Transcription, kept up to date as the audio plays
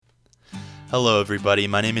Hello everybody,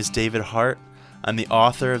 my name is David Hart. I'm the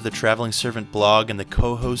author of the Traveling Servant blog and the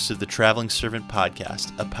co-host of the Traveling Servant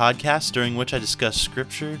podcast, a podcast during which I discuss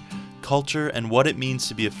scripture, culture, and what it means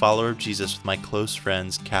to be a follower of Jesus with my close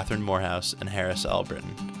friends Catherine Morehouse and Harris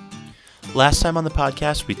Albritton. Last time on the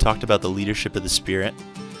podcast, we talked about the leadership of the Spirit,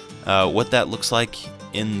 what that looks like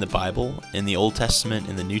in the Bible, in the Old Testament,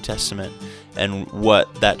 in the New Testament, and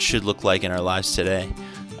what that should look like in our lives today,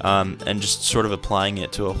 and just sort of applying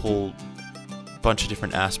it to a whole bunch of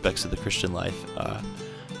different aspects of the Christian life.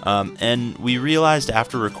 And we realized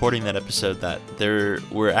after recording that episode that there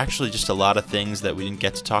were actually just a lot of things that we didn't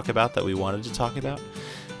get to talk about that we wanted to talk about.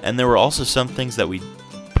 And there were also some things that we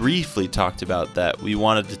briefly talked about that we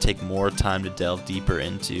wanted to take more time to delve deeper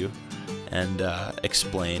into and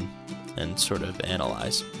explain and sort of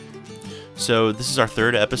analyze. So this is our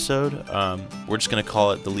third episode. We're just going to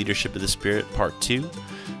call it The Leadership of the Spirit Part 2.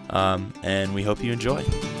 And we hope you enjoy.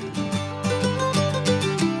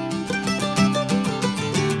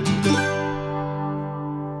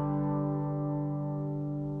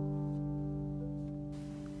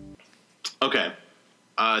 Okay,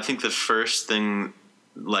 I think the first thing,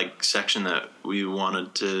 section that we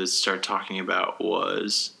wanted to start talking about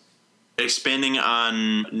was expanding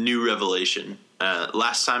on new revelation.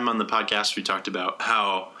 Last time on the podcast, we talked about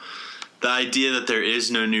how the idea that there is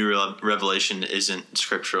no new revelation isn't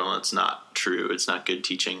scriptural and it's not true. It's not good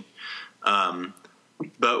teaching.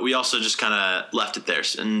 But we also just kind of left it there,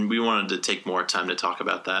 and we wanted to take more time to talk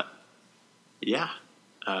about that. Yeah.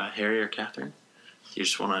 Harry or Catherine, you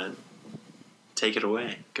just want to take it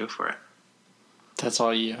away. Go for it. That's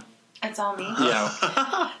all you. It's all me.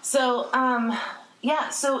 Yeah. So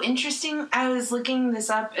interesting. I was looking this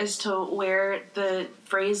up as to where the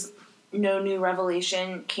phrase "no new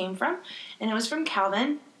revelation" came from, and it was from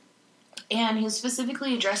Calvin, and he was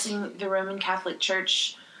specifically addressing the Roman Catholic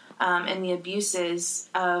Church and the abuses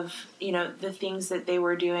of, the things that they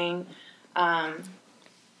were doing, and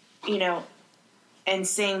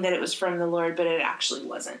saying that it was from the Lord, but it actually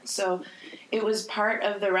wasn't. So it was part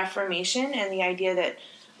of the Reformation and the idea that,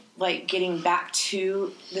 getting back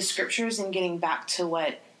to the scriptures and getting back to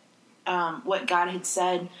what God had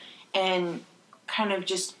said, and kind of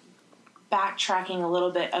just backtracking a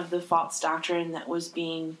little bit of the false doctrine that was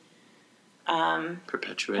being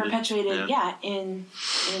perpetuated,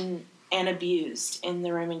 and abused in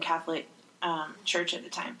the Roman Catholic Church at the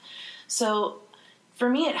time. So for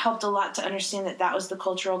me, it helped a lot to understand that was the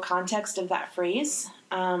cultural context of that phrase,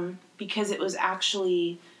 because it was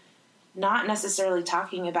actually not necessarily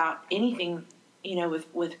talking about anything,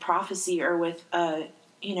 with prophecy or with a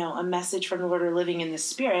message from the Lord or living in the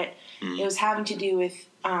Spirit. Mm. It was having to do with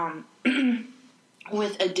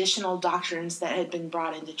with additional doctrines that had been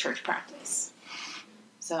brought into church practice.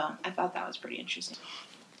 So I thought that was pretty interesting.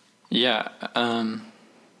 Yeah, I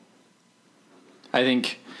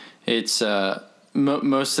think it's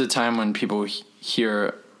most of the time when people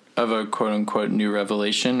hear of a quote-unquote new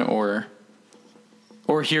revelation or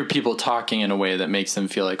hear people talking in a way that makes them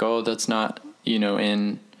feel like, oh, that's not,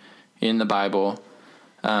 in the Bible.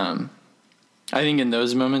 I think in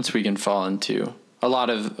those moments we can fall into a lot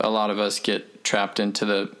of us get trapped into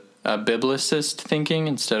the biblicist thinking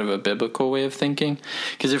instead of a biblical way of thinking.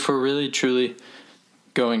 Because if we're really truly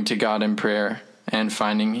going to God in prayer and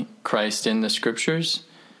finding Christ in the scriptures,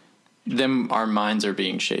 then our minds are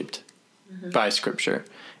being shaped by scripture.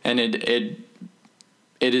 And it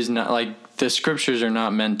is not the scriptures are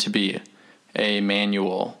not meant to be a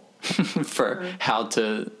manual for how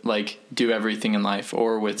to do everything in life,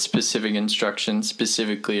 or with specific instructions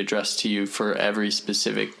specifically addressed to you for every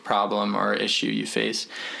specific problem or issue you face.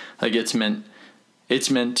 It's meant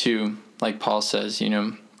to, like Paul says,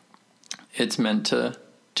 it's meant to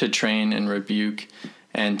train and rebuke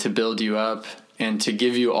and to build you up and to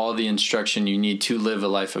give you all the instruction you need to live a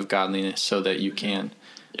life of godliness so that you can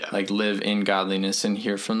live in godliness and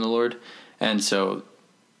hear from the Lord. And so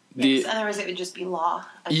otherwise it would just be law.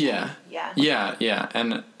 Yeah.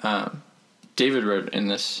 And David wrote in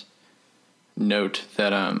this note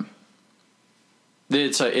that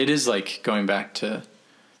it is going back to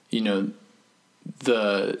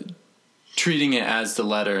the treating it as the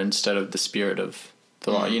letter instead of the spirit of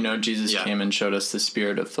the law. Jesus came and showed us the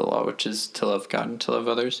spirit of the law, which is to love God and to love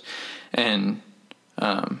others. And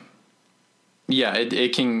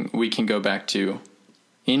we can go back to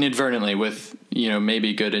inadvertently with,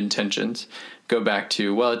 maybe good intentions, go back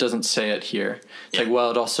to, well, it doesn't say it here. It's it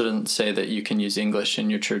also doesn't say that you can use English in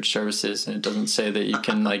your church services, and it doesn't say that you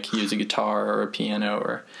can use a guitar or a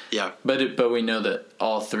piano but we know that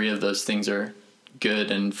all three of those things are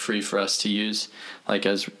good and free for us to use,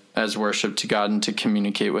 as worship to God and to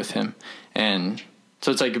communicate with him. And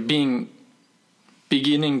so it's like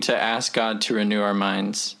beginning to ask God to renew our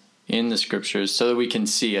minds in the scriptures so that we can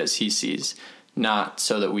see as he sees, not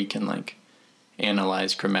so that we can like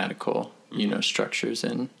analyze grammatical, structures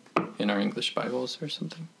in our English Bibles or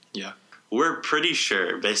something. Yeah. We're pretty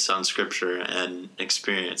sure, based on scripture and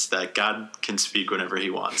experience, that God can speak whenever he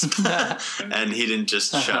wants. And he didn't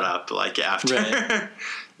just shut up like after, Right.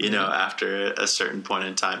 After a certain point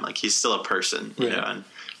in time. Like, he's still a person, Right. and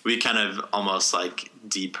we kind of almost like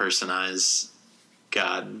depersonize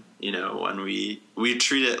God, when we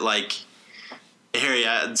treat it like, Harry,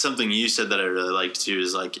 something you said that I really liked too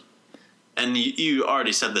is like, and you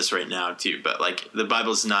already said this right now too, but like the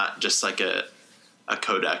Bible's not just like a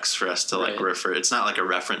codex for us to like refer. It's not like a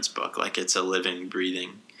reference book. Like, it's a living,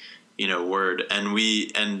 breathing, word. And we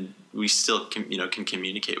still can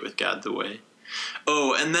communicate with God the way.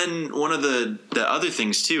 Oh, and then one of the other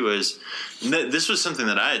things too is this was something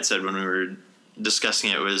that I had said when we were discussing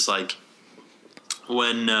it, was like,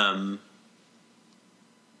 when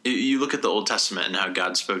you look at the Old Testament and how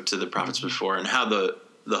God spoke to the prophets mm-hmm. before, and how the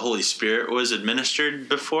Holy Spirit was administered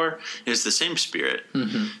before, it's the same Spirit.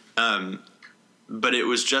 Mm-hmm. But it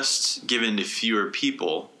was just given to fewer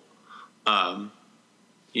people, the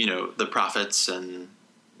prophets and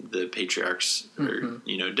the patriarchs,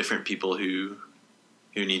 mm-hmm. or, different people who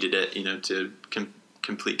needed it, to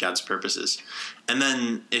complete God's purposes. And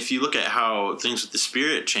then if you look at how things with the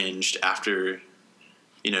Spirit changed after,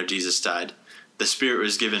 Jesus died, the Spirit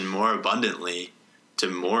was given more abundantly to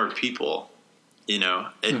more people. It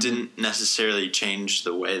mm-hmm. didn't necessarily change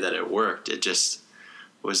the way that it worked. It just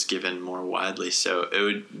was given more widely. So it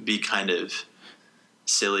would be kind of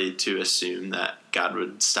silly to assume that God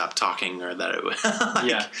would stop talking, or that it would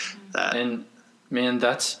that. And man,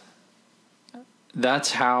 that's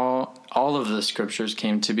how all of the scriptures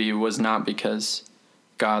came to be, was not because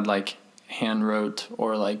God like hand wrote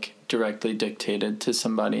or like directly dictated to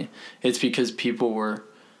somebody. It's because people were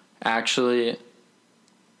actually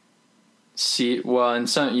in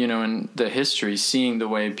some, in the history, seeing the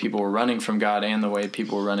way people were running from God and the way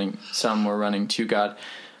people were running, some were running to God.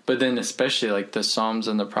 But then especially like the Psalms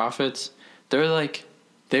and the prophets,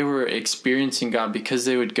 they were experiencing God because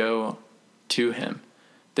they would go to him.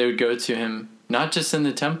 They would go to him, not just in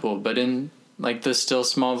the temple, but in like the still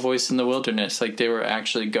small voice in the wilderness. Like, they were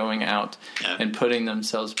actually going out and putting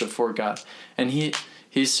themselves before God. And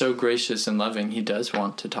He's so gracious and loving. He does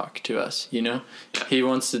want to talk to us, He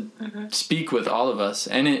wants to speak with all of us.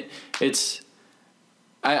 And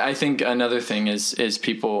I think another thing is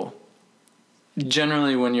people,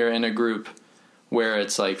 generally when you're in a group where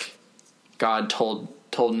it's like, God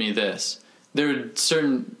told me this, there are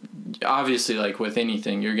certain, obviously like with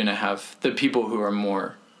anything, you're going to have the people who are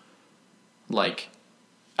more like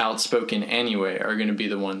outspoken anyway are going to be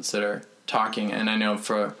the ones that are talking. And I know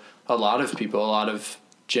for a lot of people, a lot of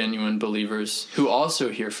genuine believers who also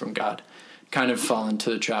hear from God kind of fall into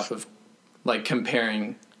the trap of like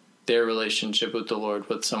comparing their relationship with the Lord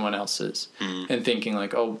with someone else's and thinking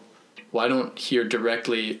like, oh, well, I don't hear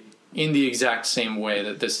directly in the exact same way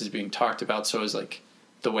that this is being talked about. So is like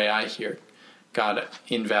the way I hear God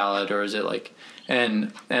invalid, or is it like,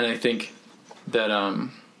 and I think that,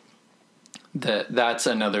 that's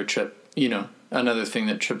another trip, another thing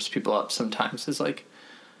that trips people up sometimes is like,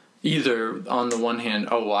 either on the one hand,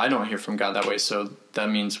 oh, well, I don't hear from God that way, so that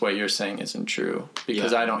means what you're saying isn't true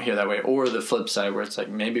because I don't hear that way. Or the flip side where it's like,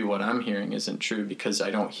 maybe what I'm hearing isn't true because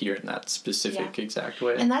I don't hear in that specific exact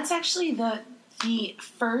way. And that's actually the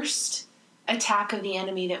first attack of the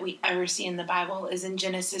enemy that we ever see in the Bible is in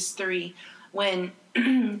Genesis 3 when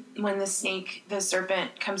the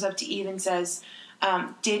serpent comes up to Eve and says,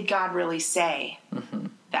 did God really say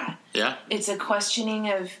that? Yeah. It's a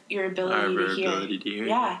questioning of your ability to hear.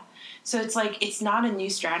 Yeah. So it's like, it's not a new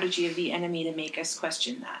strategy of the enemy to make us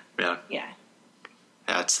question that. Yeah. Yeah.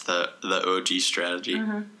 That's the OG strategy.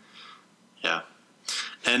 Mm-hmm. Yeah.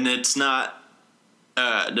 And it's not,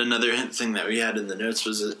 another thing that we had in the notes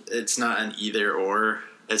was it's not an either or.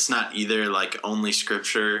 It's not either like only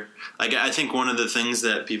scripture. Like, I think one of the things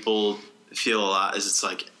that people feel a lot is it's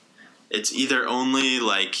like, it's either only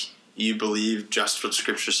like you believe just what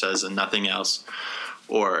scripture says and nothing else,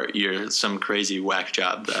 or you're some crazy whack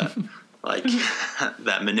job that like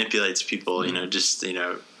that manipulates people, just,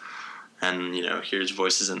 and, hears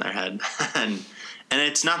voices in their head. and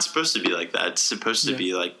it's not supposed to be like that. It's supposed to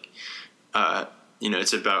be like,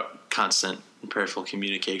 it's about constant prayerful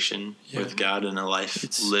communication with God in a life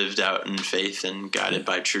lived out in faith and guided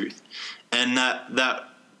by truth. And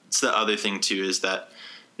that's the other thing too, is that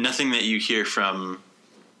nothing that you hear from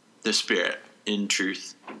the Spirit in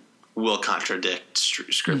truth will contradict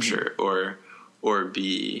Scripture or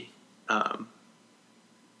be at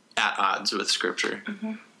odds with Scripture.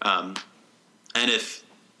 And if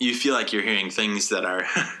you feel like you're hearing things that are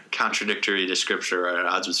contradictory to Scripture or at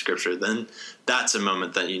odds with Scripture, then that's a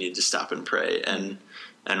moment that you need to stop and pray and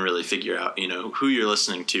really figure out, who you're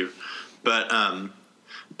listening to. But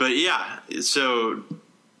yeah, so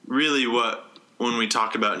really when we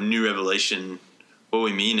talk about new revelation, what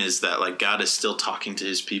we mean is that like God is still talking to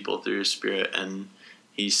his people through his Spirit, and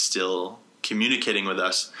he's still communicating with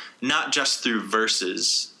us, not just through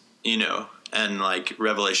verses, and like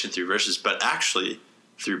revelation through verses, but actually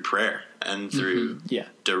through prayer and through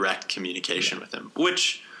direct communication with him,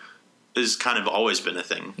 which has kind of always been a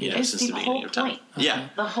thing, since the beginning of time. Yeah.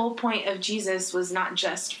 The whole point of Jesus was not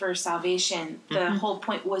just for salvation. The whole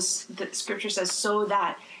point was that Scripture says so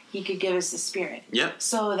that he could give us the Spirit. Yep.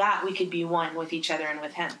 So that we could be one with each other and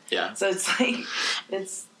with him. Yeah. So it's like,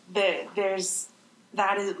 was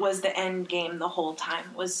the end game the whole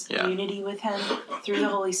time, was unity with him through the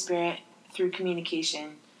Holy Spirit, through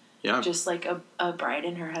communication. Yeah. Just like a bride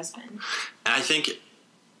and her husband. And I think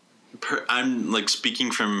I'm like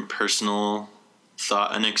speaking from personal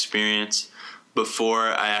thought and experience. Before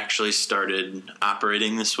I actually started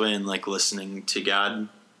operating this way and like listening to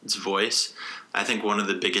God's voice, I think one of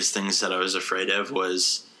the biggest things that I was afraid of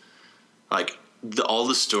was like all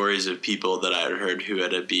the stories of people that I had heard who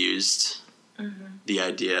had abused the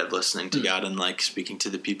idea of listening to God and like speaking to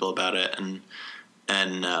the people about it and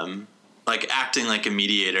like acting like a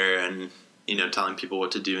mediator and, telling people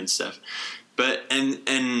what to do and stuff. But,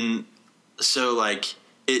 and so like,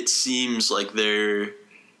 it seems like there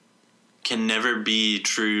can never be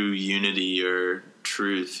true unity or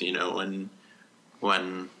truth,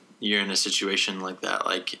 when you're in a situation like that.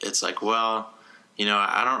 Like, it's like, well,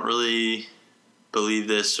 I don't really believe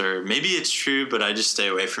this, or maybe it's true, but I just stay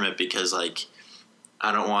away from it because like,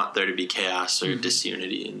 I don't want there to be chaos or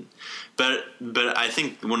disunity. But I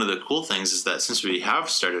think one of the cool things is that since we have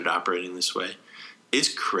started operating this way,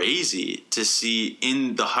 it's crazy to see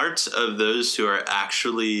in the hearts of those who are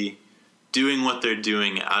actually doing what they're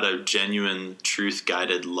doing out of genuine,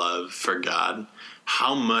 truth-guided love for God,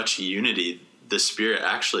 how much unity the Spirit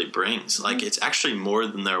actually brings. Like, it's actually more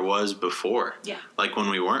than there was before. Yeah. Like, when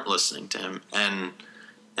we weren't listening to him. And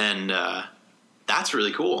that's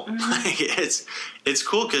really cool. Like, it's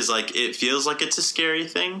cool because, like, it feels like it's a scary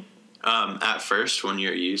thing at first when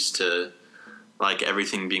you're used to like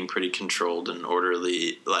everything being pretty controlled and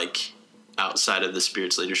orderly, like outside of the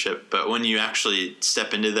Spirit's leadership. But when you actually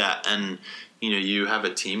step into that and, you have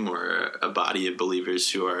a team or a body of believers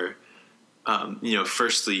who are,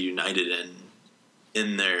 firstly united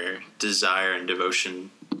in their desire and devotion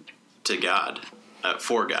to God,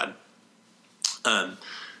 for God,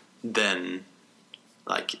 then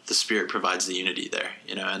like the Spirit provides the unity there,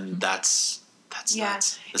 and that's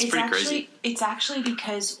nuts. It's pretty crazy. It's actually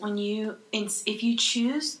because if you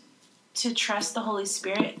choose to trust the Holy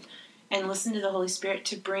Spirit and listen to the Holy Spirit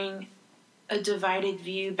to bring a divided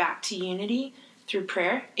view back to unity through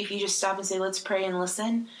prayer, if you just stop and say, let's pray and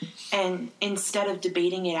listen, and instead of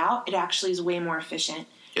debating it out, it actually is way more efficient.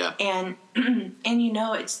 Yeah. And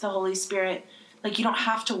it's the Holy Spirit. Like, you don't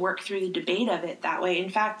have to work through the debate of it that way. In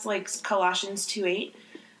fact, like Colossians 2:8,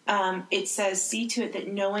 it says, see to it that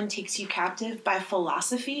no one takes you captive by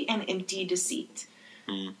philosophy and empty deceit.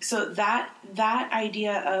 So that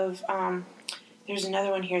idea of, there's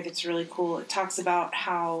another one here that's really cool. It talks about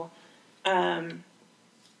how,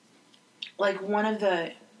 like one of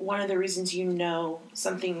the reasons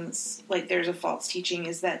something's like there's a false teaching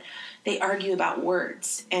is that they argue about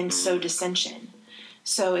words and sow dissension.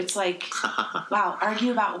 So it's like, wow,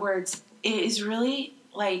 argue about words. It is really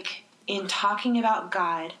like in talking about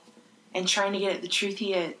God and trying to get at the truth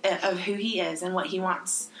of who he is and what he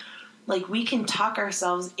wants. Like, we can talk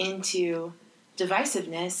ourselves into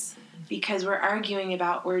divisiveness because we're arguing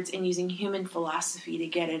about words and using human philosophy to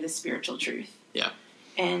get at a spiritual truth. Yeah.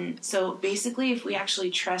 And so basically, if we actually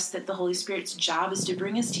trust that the Holy Spirit's job is to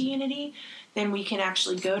bring us to unity, then we can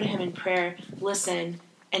actually go to him in prayer, listen,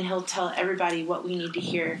 and he'll tell everybody what we need to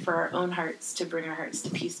hear for our own hearts to bring our hearts to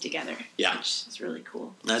peace together. Yeah. Which is really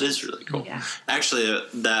cool. That is really cool. Yeah. Actually,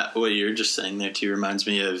 that what you're just saying there too reminds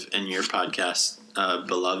me of in your podcast,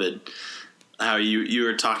 Beloved, how you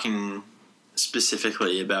were talking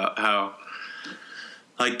specifically about how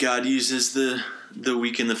like God uses the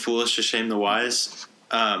weak and the foolish to shame the wise,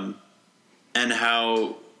 and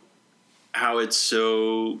how it's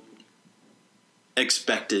so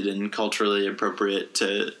expected and culturally appropriate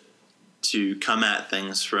to come at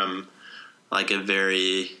things from like a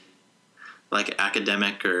very like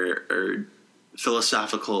academic or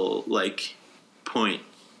philosophical like point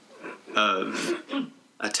of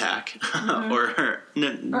attack or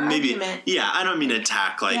maybe argument. I don't mean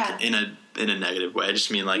attack like in a negative way. I just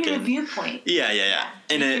mean like a viewpoint.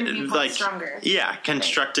 And it like stronger.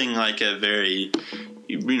 Constructing like a very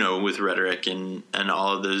with rhetoric and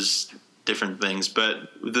all of those different things. But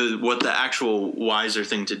what the actual wiser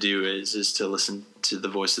thing to do is to listen to the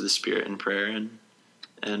voice of the Spirit in prayer and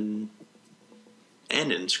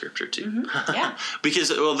in Scripture too. Because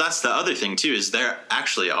that's the other thing too, is there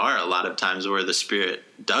actually are a lot of times where the Spirit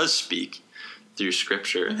does speak through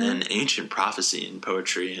Scripture and ancient prophecy and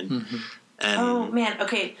poetry and oh man,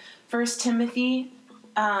 okay. 1 Timothy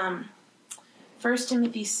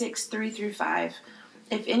 6:3-5.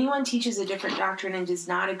 If anyone teaches a different doctrine and does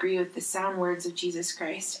not agree with the sound words of Jesus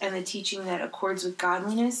Christ and the teaching that accords with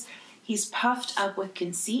godliness, he's puffed up with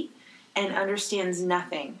conceit and understands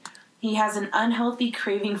nothing. He has an unhealthy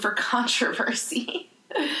craving for controversy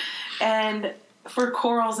and for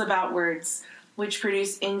quarrels about words, which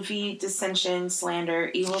produce envy, dissension, slander,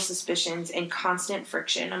 evil suspicions, and constant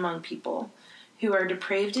friction among people who are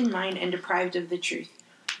depraved in mind and deprived of the truth,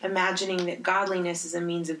 imagining that godliness is a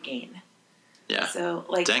means of gain. Yeah. So,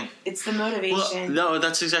 it's the motivation. Well, no,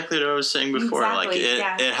 that's exactly what I was saying before. Exactly,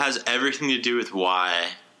 it has everything to do with why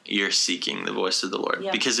you're seeking the voice of the Lord.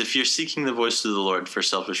 Yep. Because if you're seeking the voice of the Lord for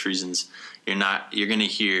selfish reasons, you're going to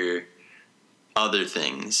hear other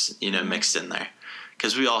things, mixed in there.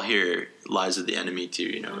 Because we all hear lies of the enemy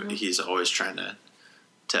too. He's always trying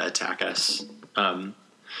to attack us.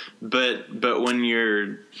 But when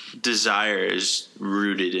your desire is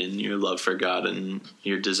rooted in your love for God and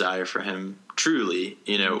your desire for Him truly,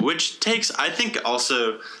 which takes, I think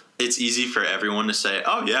also it's easy for everyone to say,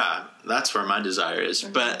 oh yeah, that's where my desire is.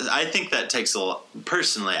 But I think that takes a lot,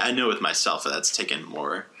 personally, I know with myself that's taken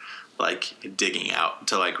more like digging out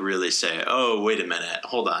to like really say, oh, wait a minute,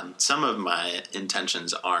 hold on. Some of my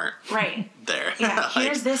intentions aren't there. Yeah,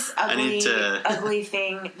 here's this ugly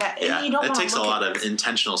thing that you don't want to look at. It takes a lot of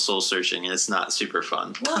intentional soul searching, and it's not super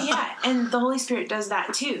fun. Well, yeah, and the Holy Spirit does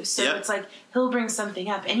that too. So it's like He'll bring something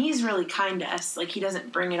up, and He's really kind to us. Like He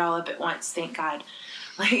doesn't bring it all up at once, thank God.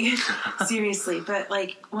 Like, seriously. But,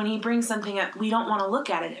 like, when He brings something up, we don't want to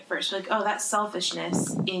look at it at first. We're like, oh, that's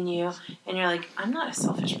selfishness in you. And you're like, I'm not a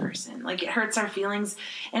selfish person. Like, it hurts our feelings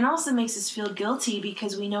and also makes us feel guilty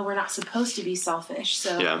because we know we're not supposed to be selfish.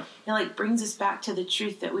 So it, like, brings us back to the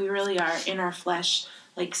truth that we really are in our flesh,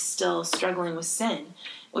 like, still struggling with sin,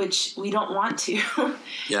 which we don't want to.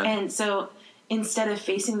 And so instead of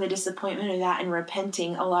facing the disappointment of that and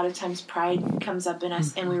repenting, a lot of times pride comes up in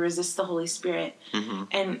us and we resist the Holy Spirit.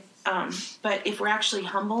 And but if we're actually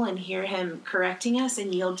humble and hear Him correcting us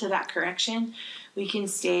and yield to that correction, we can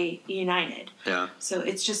stay united. So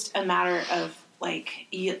it's just a matter of like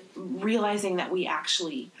realizing that we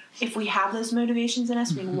actually, if we have those motivations in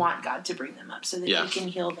us, we want God to bring them up so that He can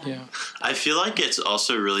heal them. I feel like it's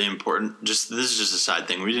also really important. This is just a side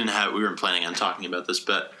thing. We weren't planning on talking about this,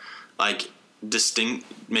 but like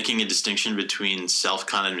making a distinction between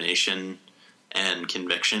self-condemnation and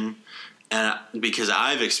conviction, and because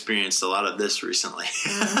I've experienced a lot of this recently,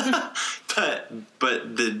 but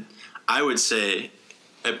I would say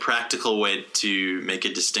a practical way to make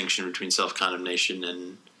a distinction between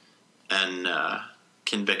self-condemnation and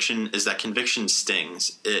conviction is that conviction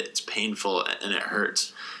stings, it's painful and it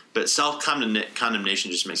hurts, but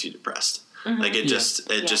self-condemnation just makes you depressed. Like it's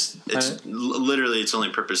literally its only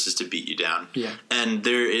purpose is to beat you down. And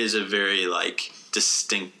there is a very like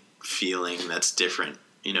distinct feeling that's different,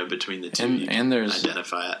 between the two. And there's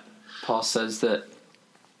identify it. Paul says that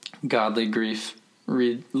godly grief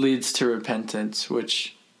leads to repentance,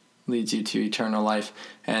 which leads you to eternal life.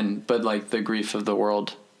 But like the grief of the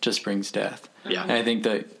world just brings death. And I think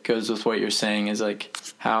that goes with what you're saying is like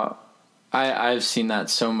how I've seen that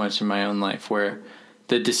so much in my own life where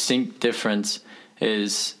the distinct difference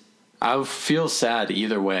is I'll feel sad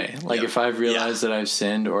either way. Like if I've realized that I've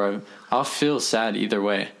sinned or I'll feel sad either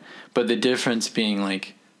way. But the difference being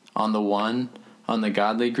like on the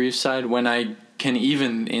godly grief side, when I can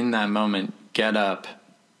even in that moment get up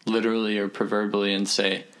literally or proverbially and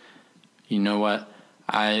say, you know what?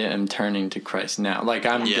 I am turning to Christ now. Like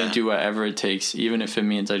I'm going to do whatever it takes, even if it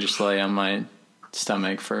means I just lay on my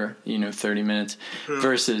stomach for, 30 minutes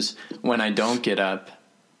versus when I don't get up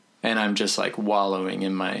and I'm just like wallowing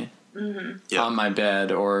in my on my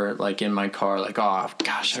bed or like in my car, like, oh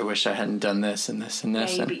gosh, I wish I hadn't done this and this and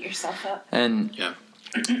this. You beat yourself up. And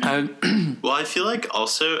well, I feel like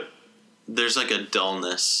also there's like a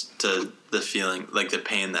dullness to the feeling, like the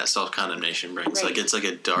pain that self-condemnation brings. Like it's like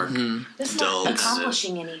a dark, It's dull, not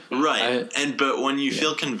accomplishing anything. Right. But when you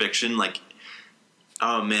feel conviction, like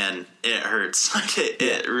Oh man, it hurts. Like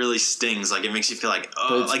it really stings. Like it makes you feel like,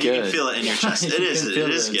 oh, like good. You can feel it in your chest. It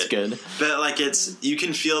is good. But like you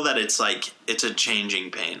can feel that it's like it's a changing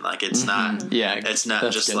pain. Like it's not. Yeah, it's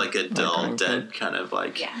not just good. Like a dull, dead kind of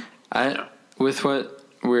like. Yeah. With what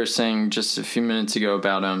we were saying just a few minutes ago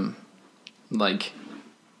about like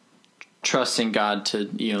trusting God to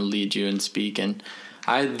lead you and speak, and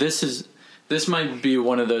this might be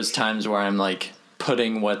one of those times where I'm like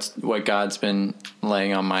putting what God's been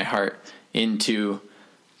laying on my heart into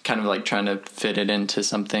kind of like trying to fit it into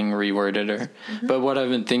something reworded but what I've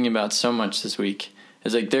been thinking about so much this week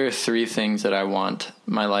is like there are 3 things that I want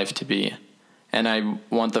my life to be, and I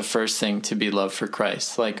want the first thing to be love for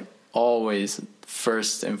Christ. Like always,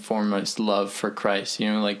 first and foremost, love for Christ.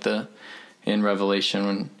 Like in Revelation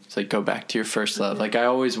when it's like go back to your first love. Like I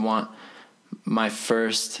always want my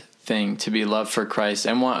first thing to be love for Christ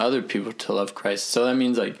and want other people to love Christ. So that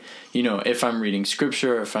means like, if I'm reading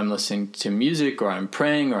scripture, or if I'm listening to music, or I'm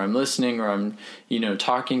praying, or I'm listening, or I'm,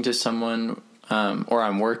 talking to someone, or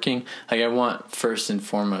I'm working, like I want first and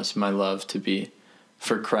foremost my love to be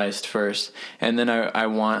for Christ first. And then I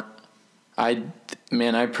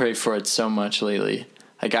pray for it so much lately.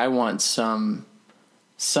 Like I want some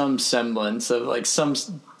semblance of like some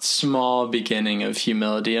small beginning of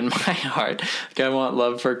humility in my heart. Like I want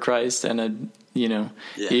love for Christ and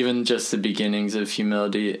even just the beginnings of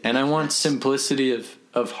humility. And I want simplicity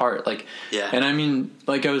of heart. Like, and I mean,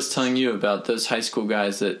 like I was telling you about those high school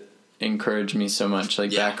guys that encouraged me so much,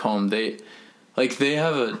 like back home, they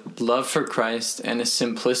have a love for Christ and a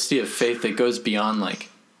simplicity of faith that goes beyond like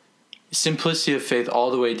simplicity of faith all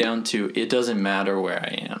the way down to it doesn't matter where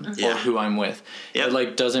I am or who I'm with. It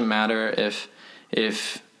like doesn't matter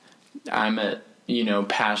if I'm at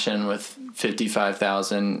Passion with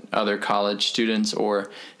 55,000 other college students, or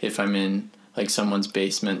if I'm in like someone's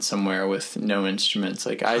basement somewhere with no instruments.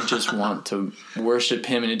 Like I just want to worship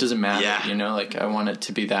him, and it doesn't matter, like I want it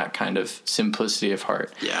to be that kind of simplicity of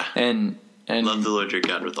heart. And love the Lord your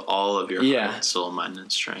God with all of your heart, soul, mind,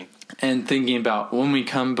 and strength. And thinking about when we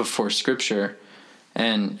come before Scripture,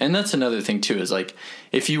 and that's another thing too, is like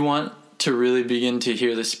if you want to really begin to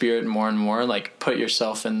hear the Spirit more and more, like put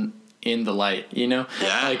yourself in the light,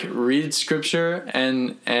 like read Scripture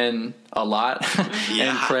and a lot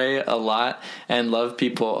and pray a lot and love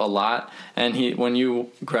people a lot. And when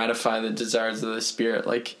you gratify the desires of the Spirit,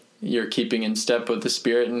 like you're keeping in step with the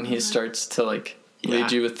Spirit, and he starts to like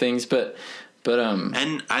lead you with things. But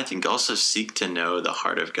and I think also seek to know the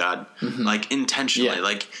heart of God, like intentionally,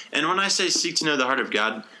 like, and when I say seek to know the heart of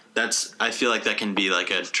God, I feel like that can be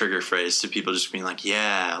like a trigger phrase to people just being like,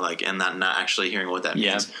 like, and not actually hearing what that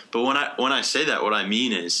means. But when I say that, what I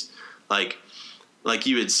mean is like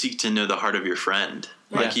you would seek to know the heart of your friend,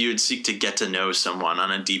 like you would seek to get to know someone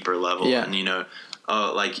on a deeper level. And,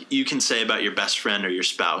 like you can say about your best friend or your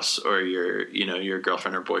spouse or your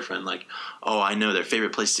girlfriend or boyfriend, like, oh, I know their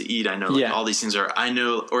favorite place to eat. I know like all these things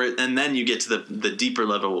and then you get to the deeper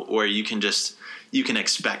level where you can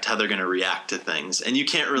expect how they're going to react to things, and you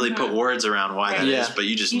can't really put words around why that is, but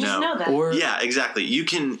you just know that. Exactly. You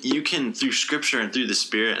can through Scripture and through the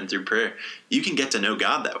Spirit and through prayer, you can get to know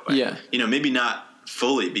God that way. Maybe not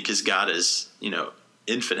fully because God is,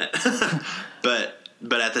 infinite,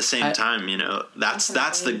 but at the same time,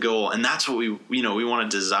 that's the goal, and that's what we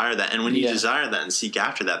want to desire that. And when you desire that and seek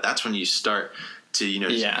after that, that's when you start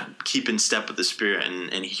to, keep in step with the Spirit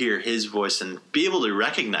and hear his voice and be able to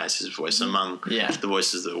recognize his voice among the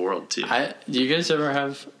voices of the world too. Do you guys ever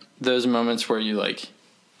have those moments where you like,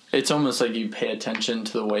 it's almost like you pay attention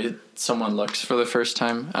to the way someone looks for the first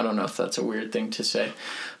time? I don't know if that's a weird thing to say,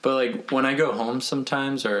 but like when I go home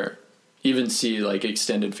sometimes, or even see like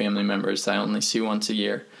extended family members that I only see once a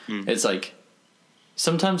year, it's like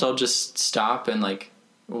sometimes I'll just stop and like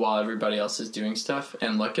while everybody else is doing stuff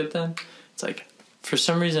and look at them. It's like, for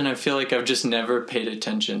some reason, I feel like I've just never paid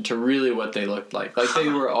attention to really what they looked like. Like they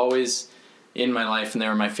were always in my life, and they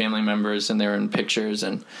were my family members, and they were in pictures,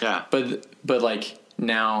 and but like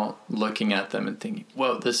now looking at them and thinking,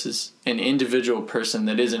 whoa, this is an individual person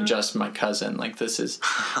that isn't just my cousin. Like this is,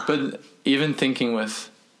 but even thinking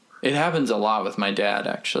it happens a lot with my dad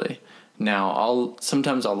actually. Now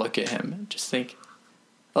sometimes I'll look at him and just think,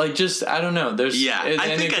 like, just, I don't know. There's,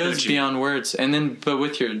 and it goes beyond words. And then, but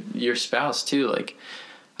with your spouse too, like,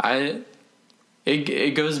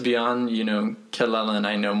 it goes beyond, Kelela and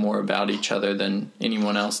I know more about each other than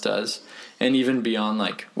anyone else does. And even beyond,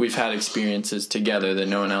 like, we've had experiences together that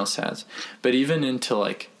no one else has. But even into,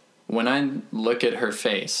 like, when I look at her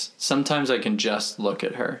face, sometimes I can just look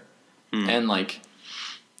at her. And, like,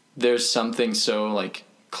 there's something so, like,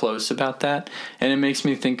 close about that. And it makes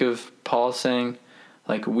me think of Paul saying,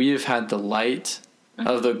 like we have had the light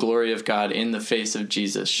of the glory of God in the face of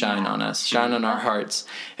Jesus shine on us, shine on our hearts.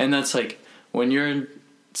 And that's like when you're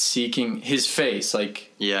seeking his face,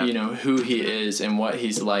 like, you know, who he is and what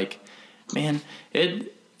he's like, man,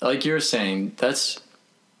 it, like you're saying, that's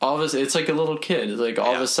all of us. It's like a little kid. It's like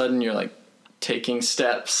all of a sudden you're like taking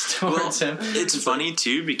steps towards him. It's funny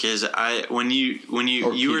too, because when you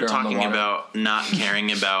were talking about not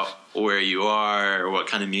caring about where you are or what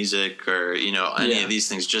kind of music or, you know, any of these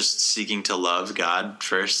things, just seeking to love God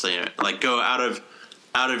first, you know, like go out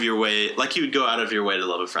of your way, like you would go out of your way to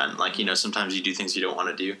love a friend. Like, you know, sometimes you do things you don't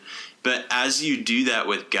want to do, but as you do that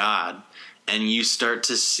with God and you start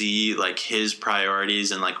to see like his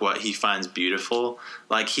priorities and like what he finds beautiful,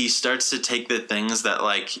 like he starts to take the things that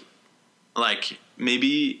like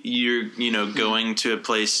maybe you're, you know, going to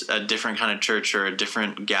a different kind of church or a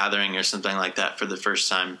different gathering or something like that for the first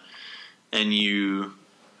time, and you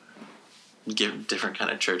get different kind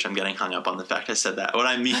of church. I'm getting hung up on the fact I said that. What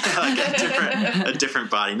I mean, like a different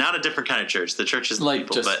body, not a different kind of church. The church is like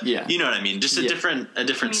people, but you know what I mean? Just a different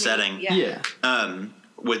setting.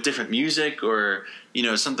 With different music or, you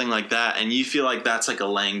know, something like that. And you feel like that's like a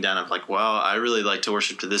laying down of like, well, I really like to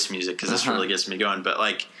worship to this music because this really gets me going. But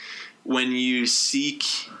like when you seek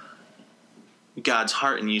God's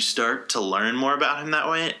heart and you start to learn more about him that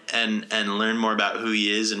way and learn more about who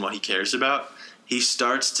he is and what he cares about, he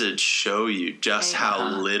starts to show you just how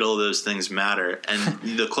little those things matter. And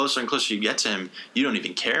the closer and closer you get to him, you don't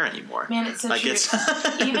even care anymore. Man, it's so like true. it's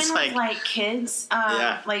Even it's with like kids,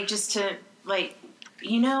 like just to like,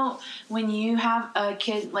 you know, when you have a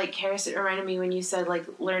kid like Harris, it reminded me when you said like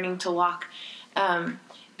learning to walk,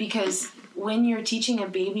 because when you're teaching a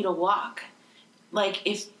baby to walk, like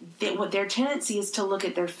if what their tendency is to look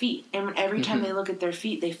at their feet, and every time they look at their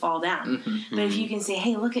feet, they fall down. But if you can say,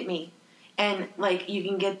 "Hey, look at me," and like you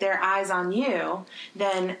can get their eyes on you,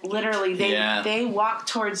 then literally they walk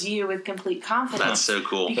towards you with complete confidence. That's so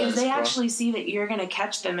cool. Because they actually see that you're going to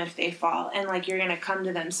catch them if they fall, and like you're going to come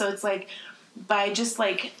to them. So it's like by just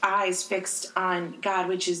like eyes fixed on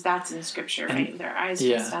God, that's in Scripture, right? Their eyes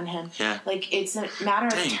fixed on Him. Yeah. Like it's a matter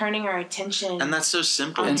of turning our attention. And that's so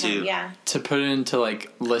simple too. Yeah. To put it into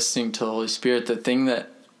like listening to the Holy Spirit, the thing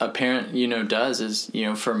that a parent, you know, does is, you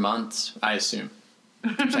know, for months, I assume,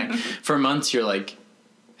 for months you're like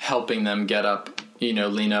helping them get up, you know,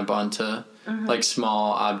 lean up onto like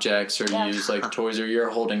small objects or use like toys, or you're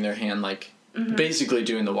holding their hand, like basically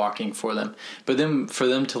doing the walking for them. But then for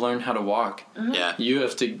them to learn how to walk, you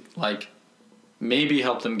have to like maybe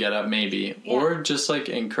help them get up, or just like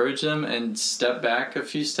encourage them and step back a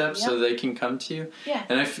few steps so they can come to you. Yeah.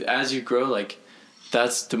 And as you grow, like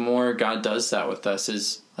that's the more God does that with us,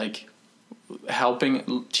 is like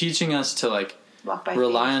teaching us to like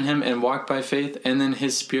rely on Him and walk by faith, and then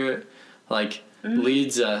His Spirit like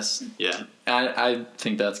leads us. Yeah. I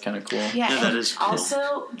think that's kind of cool. Yeah, that is cool.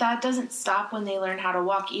 Also, that doesn't stop when they learn how to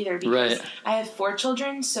walk either, because I have 4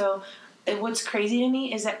 children, so what's crazy to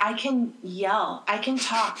me is that I can yell, I can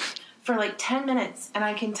talk for like 10 minutes, and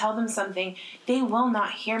I can tell them something. They will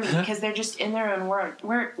not hear me because they're just in their own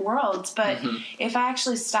worlds. But if I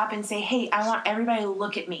actually stop and say, "Hey, I want everybody to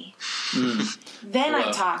look at me," then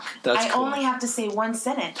I talk. I only have to say one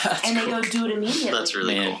sentence, and they go do it immediately. That's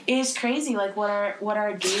really cool. It is crazy, like what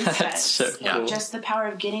our gaze does. So cool. Just the power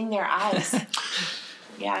of getting their eyes.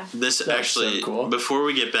 This actually, so cool. Before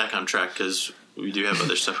we get back on track, because we do have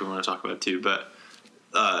other stuff we want to talk about too, but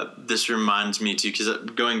this reminds me too, because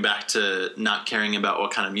going back to not caring about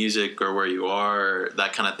what kind of music or where you are, or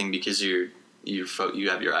that kind of thing, because you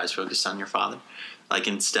have your eyes focused on your Father, like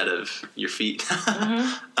instead of your feet.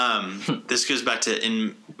 This goes back to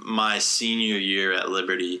in my senior year at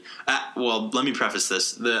Liberty. Well, let me preface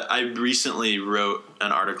this. I recently wrote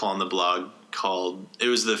an article on the blog it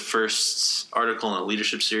was the first article in a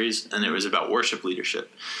leadership series, and it was about worship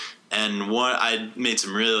leadership. And I made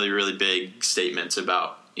some really, really big statements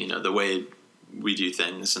about, you know, the way we do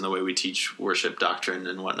things and the way we teach worship doctrine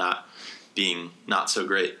and whatnot being not so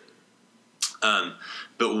great. But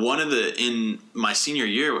in my senior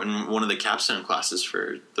year, in one of the capstone classes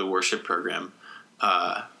for the worship program,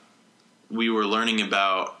 we were learning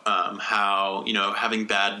about how, you know, having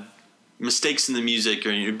bad mistakes in the music,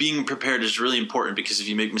 or being prepared is really important, because if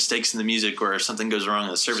you make mistakes in the music or if something goes wrong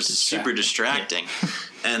in the service, it's super distracting.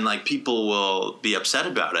 And like people will be upset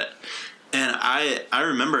about it. And I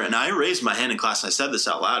remember, and I raised my hand in class and I said this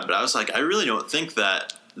out loud, but I was like, I really don't think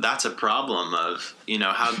that that's a problem of, you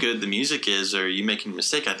know, how good the music is or you making a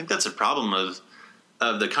mistake. I think that's a problem of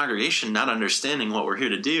the congregation not understanding what we're here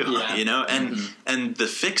to do, you know? And the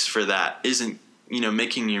fix for that isn't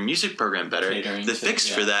making your music program better. Catering the fix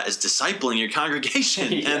for that is discipling your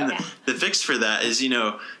congregation. And the fix for that is,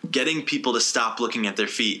 getting people to stop looking at their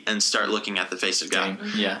feet and start looking at the face of God.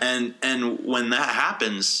 Yeah. And when that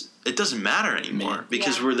happens, it doesn't matter anymore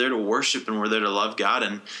because we're there to worship and we're there to love God.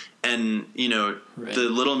 And the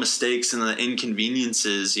little mistakes and the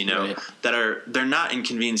inconveniences, they're not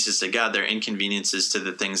inconveniences to God. They're inconveniences to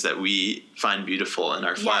the things that we find beautiful in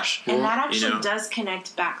our flesh. And that actually does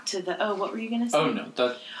connect back to what were you going to say? Oh,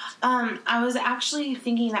 no. I was actually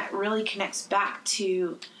thinking that really connects back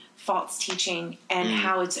to false teaching and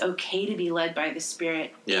how it's okay to be led by the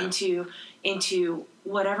Spirit into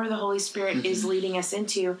whatever the Holy Spirit is leading us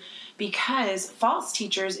into, because false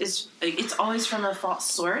teachers it's always from a false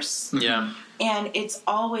source. Yeah. And it's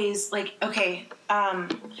always like,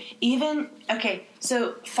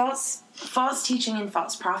 so false teaching and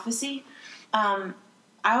false prophecy, I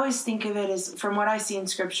always think of it as, from what I see in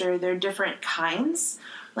Scripture, there are different kinds.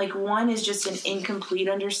 Like, one is just an incomplete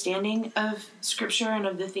understanding of Scripture and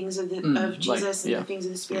of the things of Jesus and the things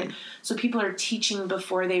of the Spirit. So people are teaching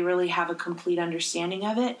before they really have a complete understanding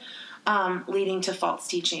of it, leading to false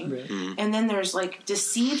teaching. Right. And then there's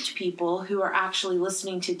deceived people who are actually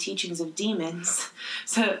listening to teachings of demons.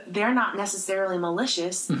 So they're not necessarily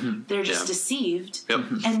malicious. They're just deceived. Yep.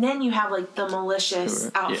 And then you have the malicious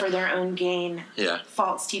out for their own gain.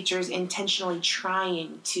 False teachers intentionally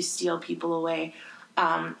trying to steal people away.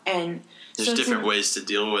 And there's different ways to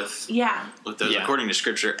deal with those according to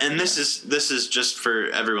Scripture. And this is just for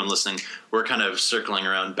everyone listening. We're kind of circling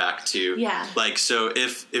around back to so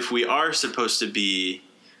if we are supposed to be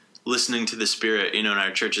listening to the Spirit, in our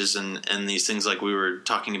churches and these things like we were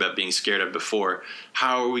talking about being scared of before,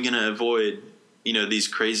 how are we going to avoid these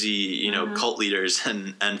crazy cult leaders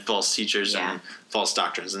and false teachers and false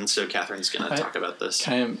doctrines? And so Catherine's going to talk about this.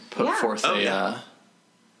 Can I put forth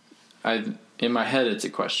in my head, it's a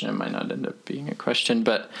question. It might not end up being a question,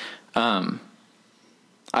 but I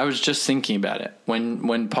was just thinking about it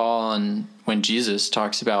when Paul and when Jesus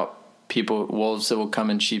talks about wolves that will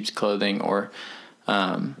come in sheep's clothing, or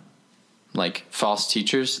false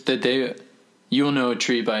teachers, that you will know a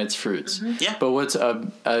tree by its fruits. Yeah. But what's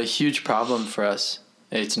a huge problem for us?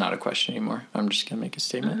 It's not a question anymore. I'm just gonna make a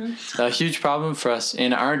statement. A huge problem for us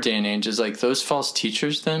in our day and age is those false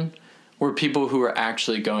teachers then were people who were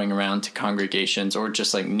actually going around to congregations or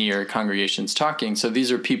just near congregations talking. So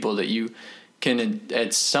these are people that you can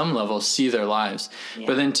at some level see their lives. Yeah.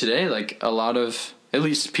 But then today, a lot of, at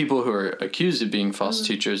least people who are accused of being false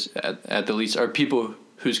teachers at the least, are people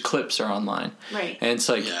whose clips are online. Right. And it's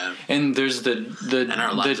and there's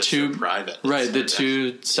the two, so private. Right. The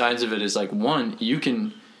two sides of it is one, you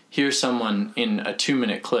can hear someone in a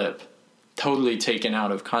 2-minute clip totally taken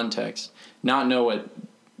out of context, not know what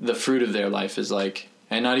the fruit of their life is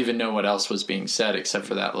and not even know what else was being said except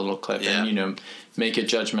for that little clip, and make a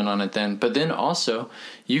judgment on it then. But then also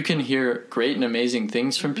you can hear great and amazing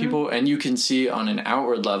things from people, and you can see on an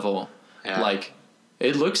outward level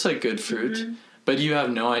it looks like good fruit, but you have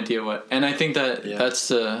no idea what. And I think that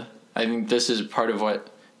I think this is part of what,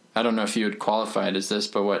 I don't know if you would qualify it as this,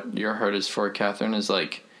 but what your heart is for, Catherine, is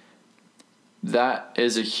that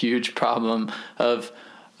is a huge problem of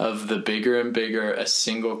the bigger and bigger a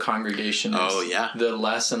single congregation is, the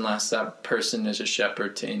less and less that person is a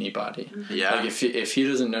shepherd to anybody. Yeah. If he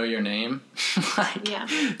doesn't know your name,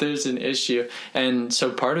 there's an issue. And so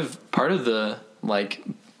part of the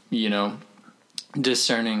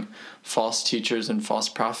discerning false teachers and false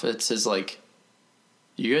prophets is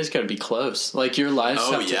you guys got to be close. Your lives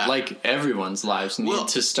have to, everyone's lives need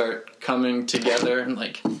to start coming together. And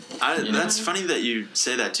that's funny that you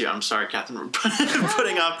say that too. I'm sorry, Catherine, we're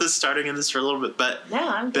putting off this, starting in this for a little bit, but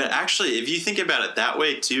actually, if you think about it that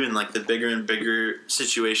way too, in the bigger and bigger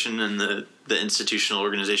situation in the institutional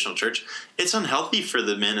organizational church, it's unhealthy for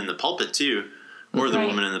the men in the pulpit too. Or the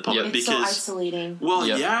woman in the pulpit, it's because so isolating. Well,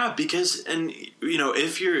 because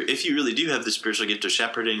if you really do have the spiritual gift of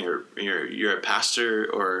shepherding, or you're a pastor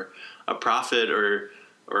or a prophet or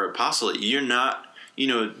apostle, you're not,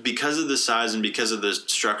 because of the size and because of the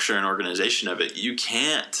structure and organization of it, you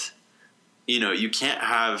can't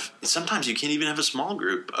have. Sometimes you can't even have a small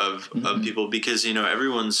group of people because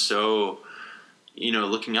everyone's so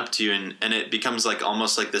looking up to you, and it becomes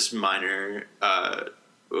almost this minor.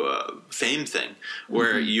 Fame thing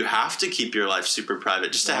where you have to keep your life super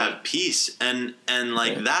private just to have peace, and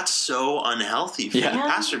that's so unhealthy for the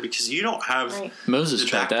pastor, because you don't have Moses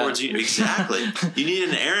tried that. Exactly. You need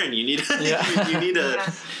an Aaron. You need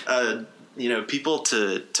you need people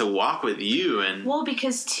to walk with you and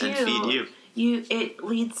because too, and feed you. It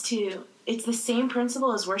leads to it's the same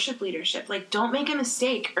principle as worship leadership. Like, don't make a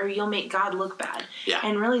mistake or you'll make God look bad. Yeah.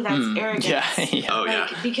 And really that's arrogance. Yeah. Oh,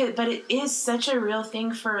 Like, but it is such a real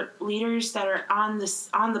thing for leaders that are on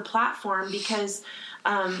the platform, because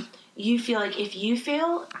you feel like if you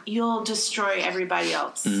fail, you'll destroy everybody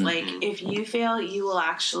else. Like, if you fail, you will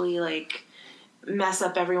actually like mess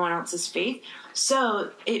up everyone else's faith.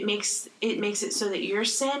 So it makes it so that your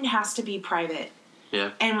sin has to be private.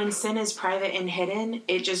 Yeah. And when sin is private and hidden,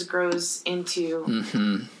 it just grows into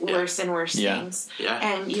worse and worse things. Yeah.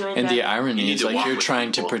 And you end And up, the irony need is, to like, walk you're with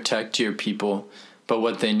trying to people. protect your people, but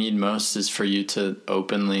what they need most is for you to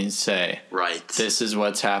openly say, Right. this is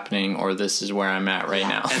what's happening, or this is where I'm at right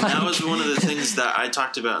now. And that was one of the things that I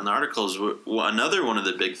talked about in the articles. Another one of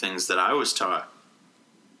the big things that I was taught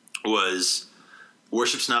was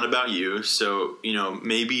worship's not about you. So,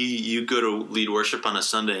 maybe you go to lead worship on a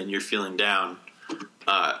Sunday and you're feeling down.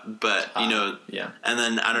 But yeah. And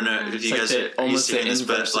then I don't know if you like guys the- are almost seeing the this,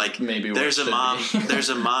 but inverse like of maybe there's a what mom, should be. there's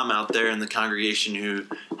a mom out there in the congregation who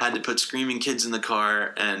had to put screaming kids in the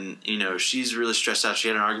car, and she's really stressed out. She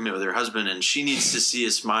had an argument with her husband, and she needs to see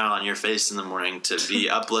a smile on your face in the morning to be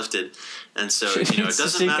uplifted. And so She it needs to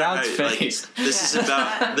doesn't see matter. God's Like, face. this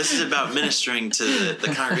is about ministering to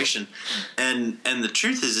the congregation, and the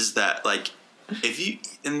truth is that like if you,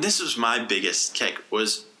 and this was my biggest kick,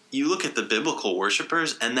 was you look at the biblical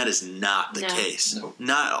worshipers, and that is not the case. No.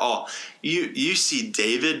 Not at all. You see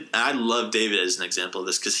David. I love David as an example of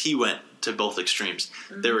this because he went to both extremes.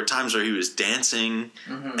 There were times where he was dancing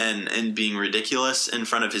and being ridiculous in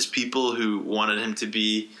front of his people who wanted him to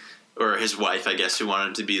be, or his wife, I guess, who wanted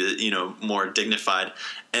him to be more dignified.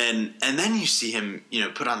 And then you see him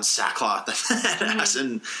put on sackcloth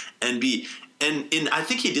and be and I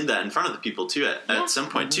think he did that in front of the people too at some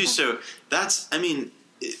point too. So that's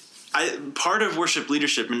part of worship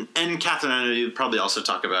leadership, and Catherine, I know you probably also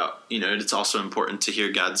talk about, it's also important to hear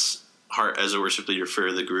God's heart as a worship leader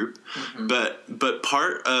for the group. But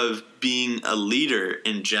part of being a leader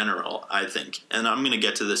in general, I think, and I'm going to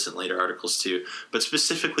get to this in later articles too, but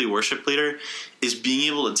specifically worship leader, is being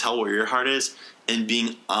able to tell where your heart is and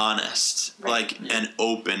being honest, and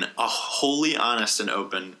open, wholly honest and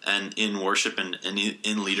open, and in worship and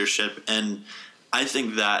in leadership. And I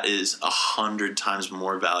think that is 100 times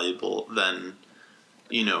more valuable than,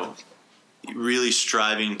 really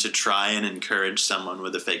striving to try and encourage someone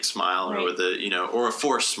with a fake smile or with or a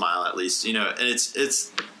forced smile at least, and it's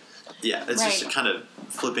just kind of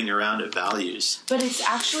flipping around at values. But it's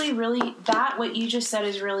actually really what you just said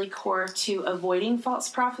is really core to avoiding false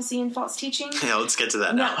prophecy and false teaching. Yeah, let's get to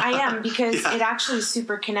that now. No, I am, because it actually is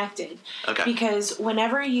super connected. Okay. Because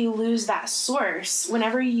whenever you lose that source,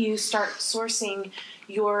 whenever you start sourcing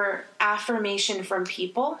your affirmation from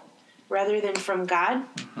people rather than from God,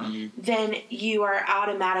 then you are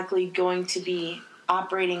automatically going to be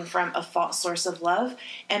operating from a false source of love,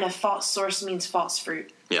 and a false source means false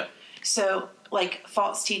fruit. Yeah. So, like,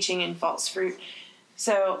 false teaching and false fruit.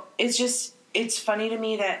 So it's funny to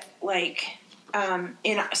me that, like,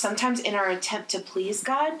 sometimes in our attempt to please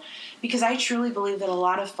God, because I truly believe that a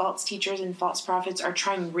lot of false teachers and false prophets are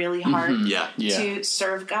trying really hard to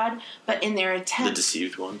serve God, but in their attempt, the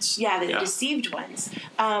deceived ones. The deceived ones.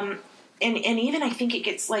 And even I think it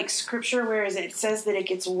gets, like, scripture, where is it? It says that it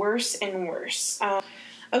gets worse and worse.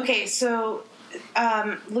 Okay, so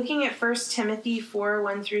looking at 1 Timothy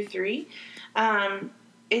 4:1-3,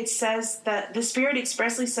 it says that the Spirit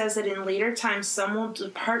expressly says that in later times some will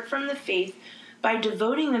depart from the faith by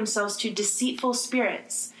devoting themselves to deceitful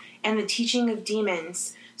spirits and the teaching of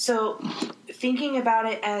demons. So thinking about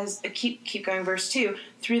it as, keep going, verse 2,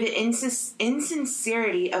 through the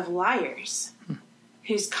insincerity of liars,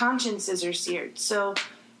 whose consciences are seared. So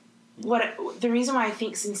the reason why I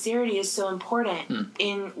think sincerity is so important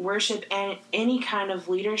in worship and any kind of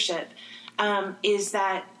leadership is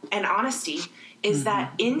that, and honesty, is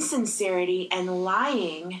that insincerity and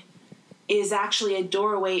lying is actually a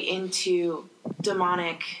doorway into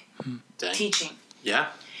demonic teaching. Yeah.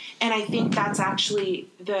 And I think that's actually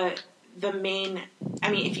the main,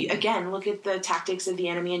 if you, again, look at the tactics of the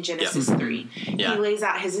enemy in Genesis 3. Yeah. He lays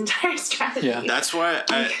out his entire strategy. Yeah. That's why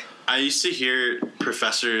I used to hear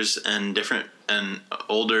professors and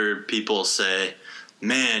older people say,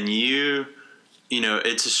 man,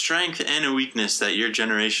 it's a strength and a weakness that your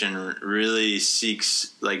generation really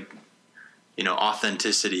seeks,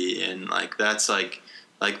 authenticity, and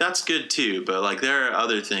that's good too, but there are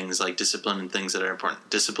other things like discipline and things that are important.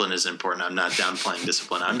 Discipline is important. I'm not downplaying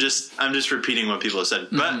discipline. I'm just repeating what people have said.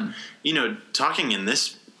 But talking in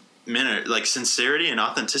this manner, sincerity and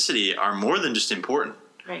authenticity are more than just important.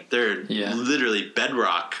 Right. They're literally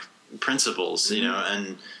bedrock principles,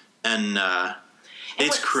 and And it's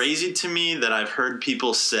what's- crazy to me that I've heard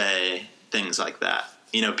people say things like that.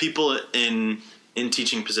 You know, people in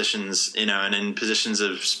teaching positions, you know, and in positions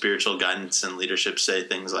of spiritual guidance and leadership say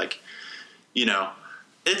things like, you know,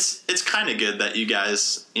 it's kind of good that you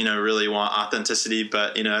guys, you know, really want authenticity,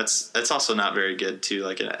 but, you know, it's also not very good too.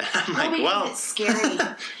 Like, I'm like, well, it's scary.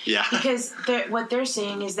 yeah. Because what they're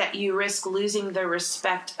saying is that you risk losing the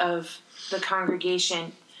respect of the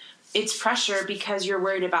congregation. It's pressure because you're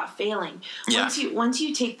worried about failing. Yeah. Once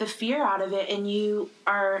you take the fear out of it and you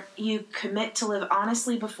commit to live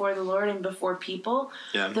honestly before the Lord and before people,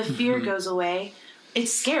 Yeah. the fear goes away.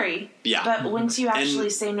 It's scary. Yeah. But once you actually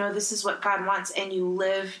And- say, no, this is what God wants, and you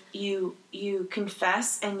live, you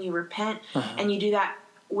confess and you repent, and you do that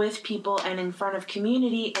with people and in front of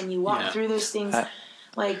community, and you walk Yeah. through those things,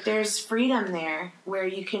 like there's freedom there where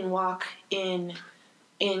you can walk in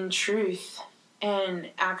truth. And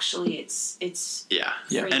actually, it's Yeah.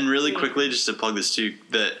 Yeah. And really free. quickly, just to plug this too,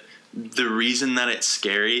 that the reason that it's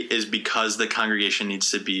scary is because the congregation needs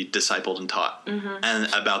to be discipled and taught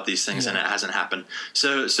and about these things, and it hasn't happened.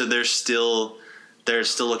 So they're still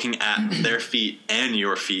looking at their feet and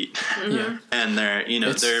your feet, Yeah. and they're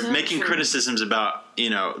they're so making true. criticisms about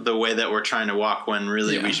the way that we're trying to walk, when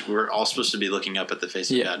really Yeah. we're all supposed to be looking up at the face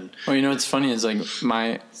of Yeah. God. And, Well, you know what's funny is like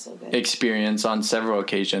my so good. experience on several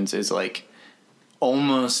occasions is like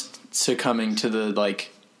almost succumbing to the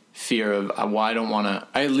like fear of I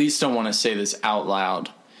at least don't want to say this out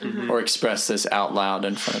loud or express this out loud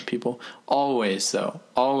in front of people. Always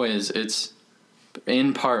it's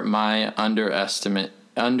in part my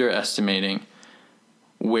underestimating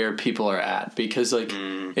where people are at, because like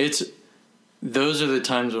those are the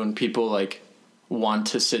times when people like want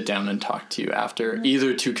to sit down and talk to you after,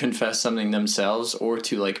 either to confess something themselves or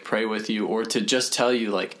to like pray with you or to just tell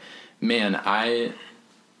you like, man, I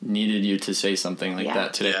needed you to say something like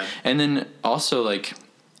that today. Yeah. And then also like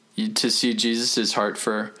to see Jesus's heart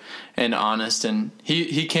for and honest, and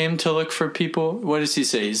he came to look for people. What does he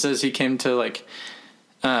say? He says he came to like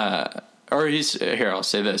or he's here, I'll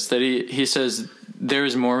say this, that he says there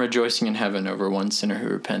is more rejoicing in heaven over one sinner who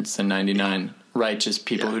repents than 99 righteous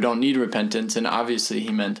people who don't need repentance. And obviously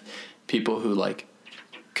he meant people who like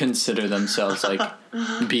consider themselves like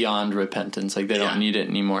beyond repentance, like they don't need it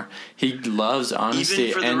anymore. He loves honesty.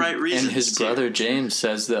 Even for the right reasons, and his too. brother James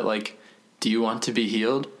says that like, do you want to be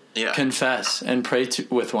healed? Yeah. Confess and pray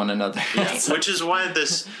with one another. Yeah. Which is why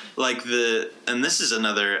this, like and this is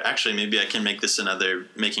another, actually maybe I can make this another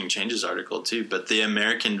Making Changes article too, but the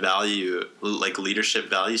American value, like leadership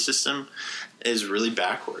value system is really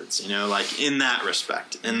backwards, like in that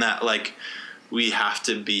respect, in that like we have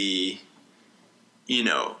to be,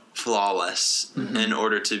 flawless in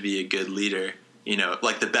order to be a good leader.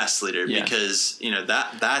 Like the best leader, because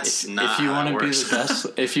that's not. If you want to be the best,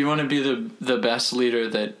 if you want to be the best leader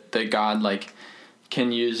that God like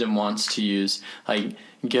can use and wants to use, like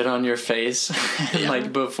get on your face and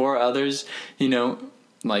like before others,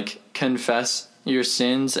 like confess your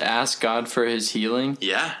sins, ask God for His healing,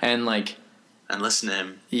 and like and listen to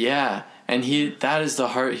Him, and that is the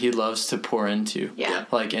heart He loves to pour into,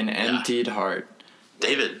 like an emptied heart.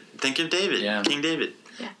 David, think of David, King David.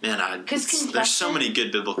 Yeah. Man, there's so many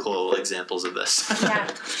good biblical examples of this. Yeah,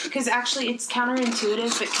 because actually it's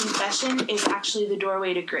counterintuitive, but confession is actually the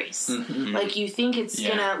doorway to grace. Mm-hmm. Like you think it's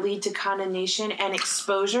going to lead to condemnation and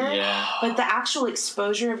exposure, but the actual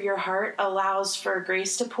exposure of your heart allows for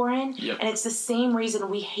grace to pour in. Yep. And it's the same reason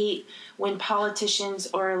we hate when politicians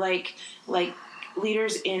or like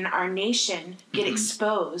leaders in our nation get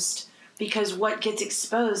exposed. Because what gets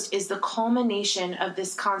exposed is the culmination of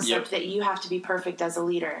this concept that you have to be perfect as a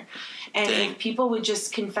leader. And if people would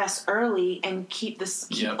just confess early and keep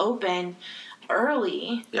open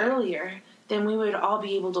earlier, then we would all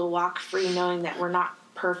be able to walk free knowing that we're not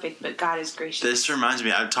perfect, but God is gracious. This reminds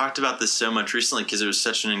me, I've talked about this so much recently because it was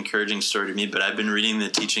such an encouraging story to me, but I've been reading the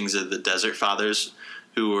teachings of the Desert Fathers,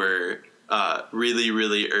 who were really,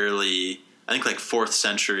 really early, I think like 4th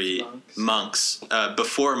century monks,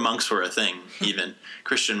 before monks were a thing, even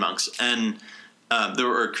Christian monks, and there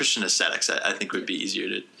were Christian ascetics. I think would be easier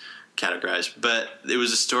to categorize. But it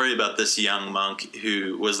was a story about this young monk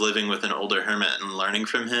who was living with an older hermit and learning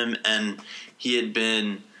from him, and he had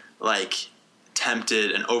been like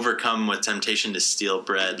tempted and overcome with temptation to steal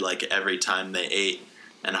bread like every time they ate,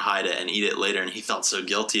 and hide it and eat it later, and he felt so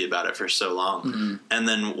guilty about it for so long. Mm-hmm. And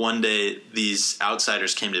then one day these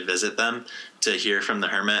outsiders came to visit them to hear from the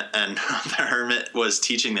hermit, and the hermit was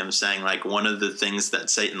teaching them, saying like one of the things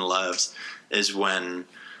that Satan loves is when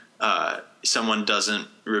someone doesn't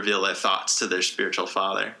reveal their thoughts to their spiritual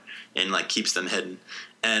father. and like keeps them hidden.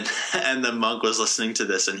 And the monk was listening to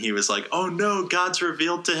this, and he was like, "Oh no, God's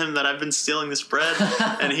revealed to him that I've been stealing this bread."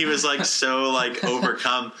 And he was like so like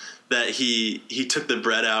overcome that he took the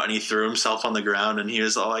bread out and he threw himself on the ground, and he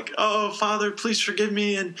was all like, "Oh, Father, please forgive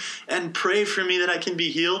me and pray for me that I can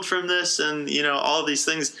be healed from this," and you know, all these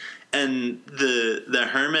things. And the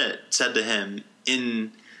hermit said to him,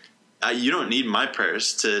 you don't need my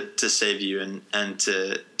prayers to save you and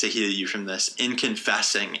to heal you from this. In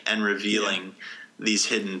confessing and revealing these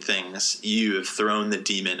hidden things, you have thrown the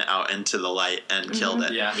demon out into the light and killed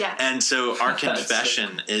it. Yeah. And so our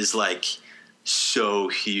confession is like so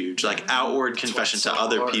huge, like outward confession to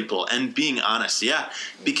other people and being honest. Yeah.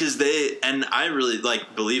 Because I really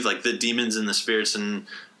like believe like the demons and the spirits and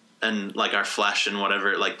like our flesh and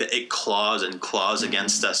whatever, like it claws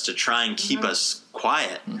against us to try and keep us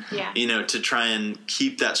quiet, you know, to try and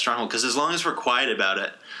keep that stronghold. Because as long as we're quiet about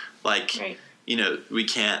it, like, you know, we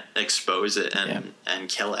can't expose it and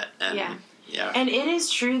kill it. And, and it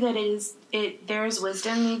is true that there is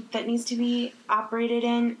wisdom that needs to be operated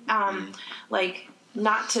in, like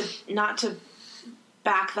not to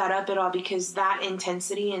back that up at all, because that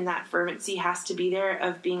intensity and that fervency has to be there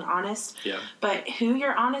of being honest. But who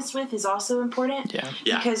you're honest with is also important.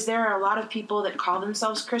 Because there are a lot of people that call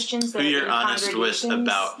themselves Christians that who are you're in honest with congregations.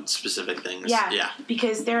 about specific things.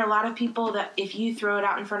 Because there are a lot of people that if you throw it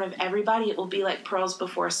out in front of everybody, it will be like pearls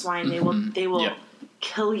before swine. They will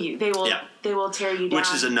kill you. They will tear you down.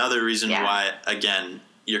 Which is another reason why, again,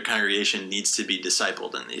 your congregation needs to be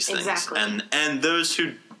discipled in these things. And those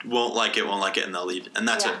who won't like it, and they'll leave. And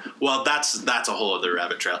that's that's a whole other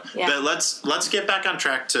rabbit trail. But let's get back on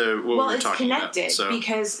track to what we were talking about. Well, it's connected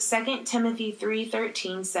because 2 Timothy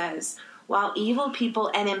 3:13 says, while evil people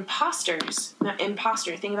and imposter,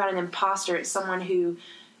 think about an imposter, it's someone who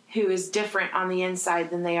is different on the inside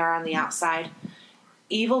than they are on the outside.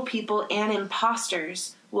 Evil people and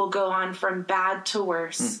imposters will go on from bad to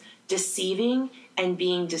worse, deceiving and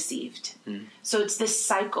being deceived. So it's this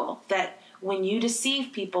cycle that when you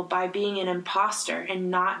deceive people by being an imposter and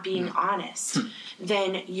not being honest,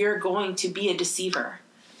 then you're going to be a deceiver.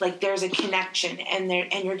 Like there's a connection, and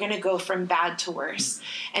you're going to go from bad to worse.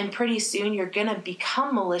 And pretty soon you're going to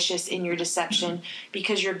become malicious in your deception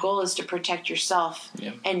because your goal is to protect yourself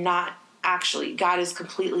and not actually, God is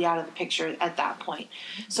completely out of the picture at that point.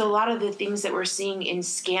 So a lot of the things that we're seeing in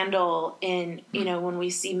scandal, in, you know, when we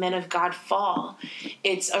see men of God fall,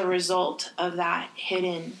 it's a result of that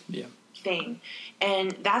hidden thing.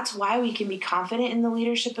 And that's why we can be confident in the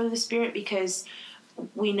leadership of the Spirit, because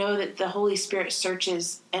we know that the Holy Spirit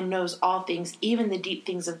searches and knows all things, even the deep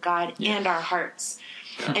things of God and our hearts.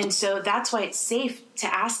 And so that's why it's safe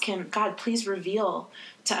to ask Him, God, please reveal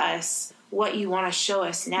to us what you want to show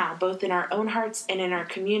us now, both in our own hearts and in our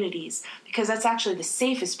communities, because that's actually the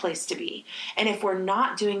safest place to be. And if we're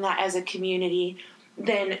not doing that as a community,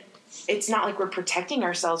 then it's not like we're protecting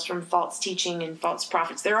ourselves from false teaching and false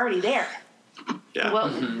prophets. They're already there.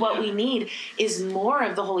 What we need is more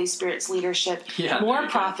of the Holy Spirit's leadership, more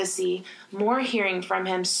prophecy, more hearing from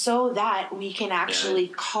Him, so that we can actually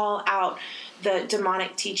call out the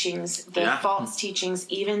demonic teachings, the false teachings,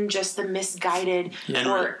 even just the misguided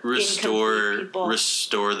or restore people.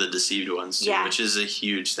 Restore the deceived ones too, which is a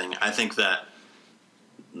huge thing. I think that,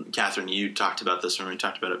 Catherine, you talked about this when we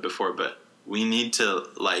talked about it before, but we need to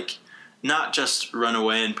not just run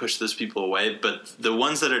away and push those people away, but the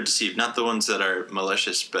ones that are deceived, not the ones that are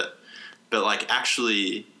malicious, but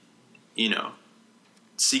actually, you know,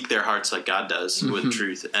 seek their hearts like God does with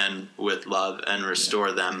truth and with love, and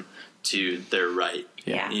restore them to their right,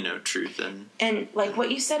 you know, truth. And like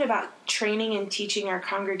what you said about training and teaching our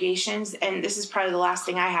congregations, and this is probably the last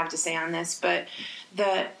thing I have to say on this, but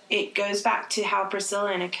it goes back to how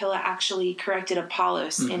Priscilla and Aquila actually corrected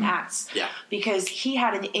Apollos in Acts, because he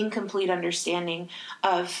had an incomplete understanding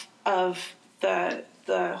of the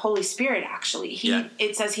Holy Spirit. Actually,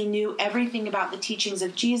 it says he knew everything about the teachings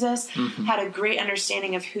of Jesus, had a great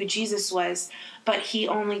understanding of who Jesus was, but he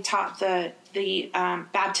only taught the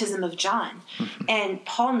baptism of John. And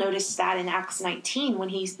Paul noticed that in Acts 19 when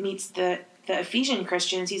he meets the Ephesian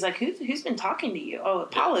Christians. He's like, who's been talking to you? Oh,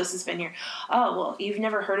 Apollos has been here. Oh, well, you've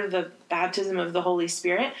never heard of the baptism of the Holy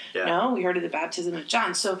Spirit? No, we heard of the baptism of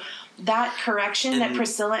John. So that correction that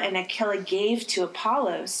Priscilla and Aquila gave to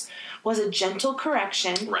Apollos was a gentle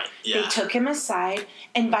correction. Right. They took him aside,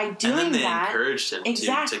 and by doing and then they that, encouraged him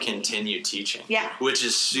to continue teaching. Which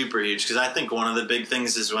is super huge, because I think one of the big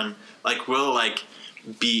things is when we'll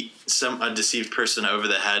beat a deceived person over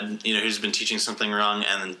the head, you know, who's been teaching something wrong,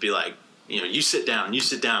 and then be like, you know, you sit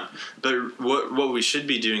down. But what we should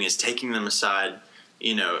be doing is taking them aside,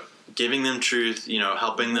 you know, giving them truth,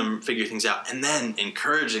 helping them figure things out, and then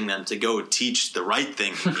encouraging them to go teach the right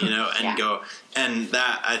thing, and go. And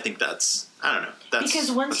that, I think I don't know.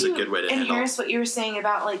 Because once that's a good way to handle. And here's what you were saying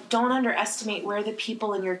about, like, don't underestimate where the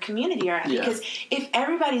people in your community are at. Yeah. Because if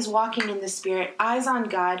everybody's walking in the Spirit, eyes on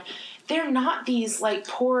God, they're not these, like,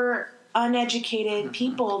 poor, uneducated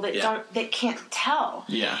people that can't tell.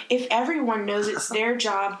 Yeah. If everyone knows it's their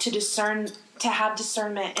job to discern, to have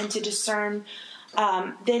discernment and to discern,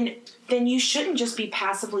 then you shouldn't just be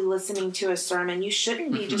passively listening to a sermon. You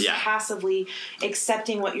shouldn't be just passively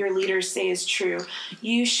accepting what your leaders say is true.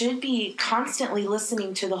 You should be constantly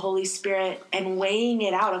listening to the Holy Spirit and weighing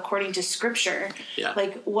it out according to Scripture. Yeah.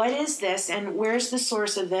 Like, what is this and where's the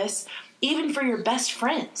source of this? Even for your best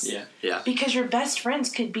friends. Yeah. Yeah. Because your best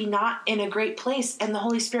friends could be not in a great place, and the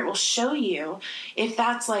Holy Spirit will show you if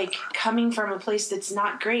that's, like, coming from a place that's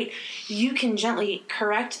not great. You can gently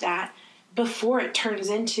correct that before it turns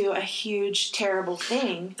into a huge, terrible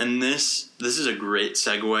thing. And this is a great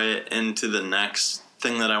segue into the next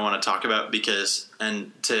thing that I want to talk about, because,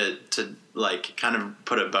 and to like kind of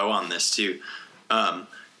put a bow on this too,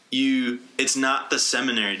 it's not the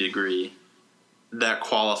seminary degree that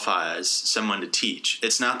qualifies someone to teach.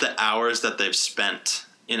 It's not the hours that they've spent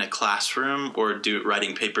in a classroom or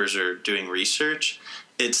writing papers or doing research.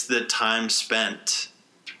 It's the time spent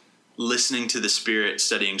listening to the Spirit,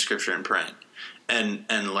 studying Scripture, and praying, and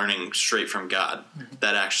learning straight from God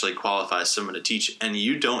that actually qualifies someone to teach. And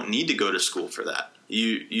you don't need to go to school for that.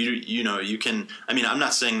 You can. I mean, I'm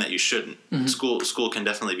not saying that you shouldn't. School can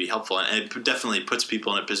definitely be helpful, and it definitely puts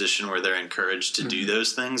people in a position where they're encouraged to do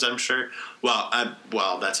those things, I'm sure. Well,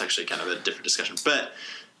 that's actually kind of a different discussion. But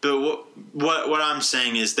what I'm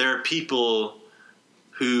saying is there are people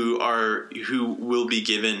who will be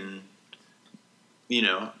given,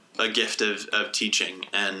 a gift of teaching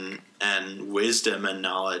and wisdom and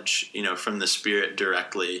knowledge, from the Spirit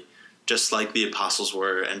directly, just like the apostles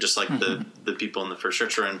were, and just like the people in the first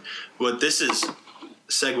church were. And what this is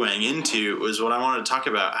segueing into was what I wanted to talk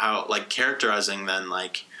about, how, like, characterizing then,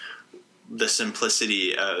 like, the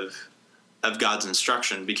simplicity of God's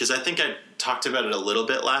instruction, because I think I talked about it a little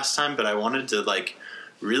bit last time, but I wanted to, like,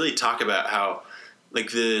 really talk about how,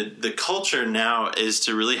 like, the culture now is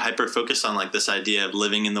to really hyper focus on, like, this idea of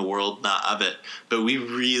living in the world, not of it. But we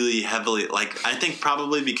really heavily, like, I think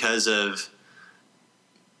probably because of,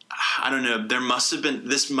 I don't know,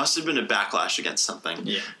 this must have been a backlash against something.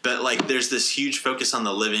 Yeah. But, like, there's this huge focus on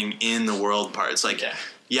the living in the world part. It's like,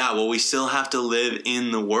 well, we still have to live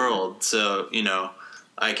in the world. So,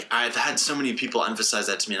 like, I've had so many people emphasize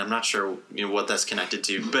that to me, and I'm not sure, what that's connected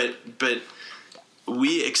to. But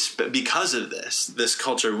we expect, because of this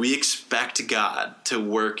culture, we expect God to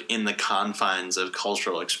work in the confines of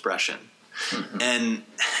cultural expression. And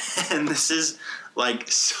this is,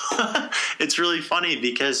 like, so, it's really funny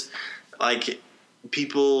because, like,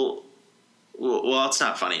 people, well, it's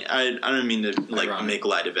not funny. I don't mean to, like, make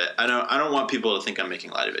light of it. I don't want people to think I'm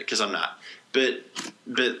making light of it, because I'm not. But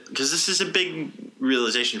because this is a big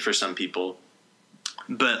realization for some people.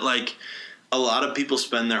 But, like, a lot of people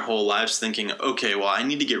spend their whole lives thinking, okay, well, I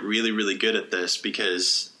need to get really, really good at this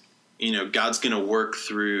because, God's going to work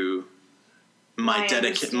through my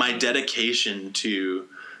dedication to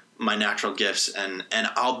my natural gifts, and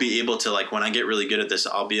I'll be able to, like, when I get really good at this,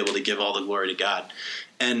 I'll be able to give all the glory to God.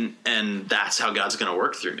 And that's how God's going to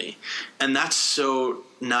work through me. And that's so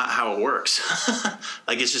not how it works.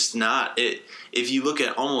 Like, it's just not it. If you look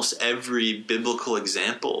at almost every biblical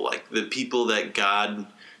example, like, the people that God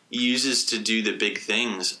uses to do the big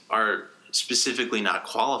things are specifically not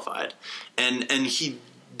qualified. And he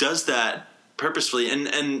does that purposefully.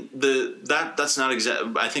 And that's not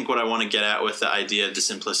exactly, I think what I want to get at with the idea of the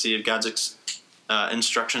simplicity of God's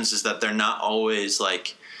instructions is that they're not always,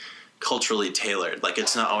 like, culturally tailored. Like,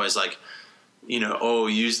 it's not always like,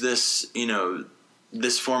 use this,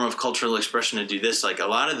 this form of cultural expression to do this. Like, a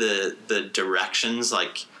lot of the directions,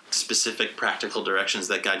 like, specific practical directions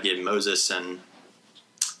that God gave Moses and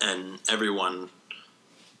everyone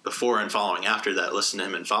before and following after that listened to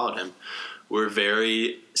him and followed him, were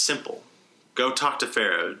very simple. Go talk to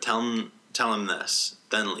Pharaoh, tell him this,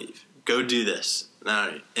 then leave. Go do this.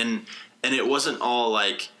 And it wasn't all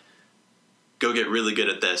like, go get really good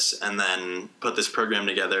at this and then put this program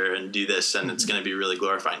together and do this, and it's going to be really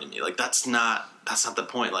glorifying to me. Like, that's not the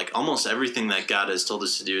point. Like, almost everything that God has told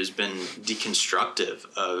us to do has been deconstructive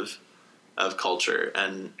of culture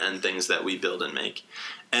and things that we build and make.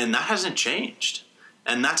 And that hasn't changed.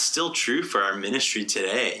 And that's still true for our ministry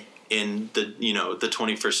today in the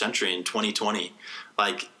 21st century in 2020.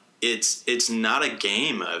 Like, it's not a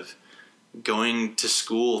game of going to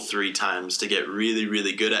school 3 times to get really,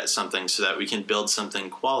 really good at something so that we can build something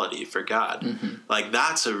quality for God. Like,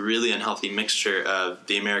 that's a really unhealthy mixture of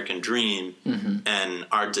the American dream and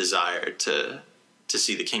our desire to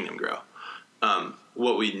see the kingdom grow.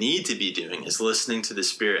 What we need to be doing is listening to the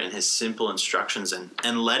Spirit and his simple instructions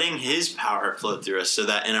and letting his power flow through us so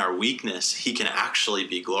that in our weakness, he can actually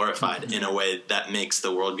be glorified in a way that makes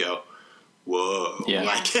the world go, whoa,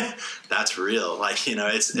 like, that's real. Like,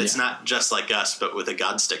 it's not just like us, but with a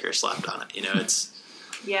God sticker slapped on it. It's...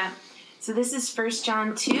 Yeah. So this is 1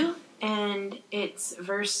 John 2, and it's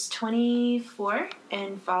verse 24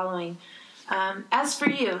 and following. As for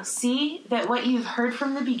you, see that what you've heard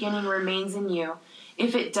from the beginning remains in you.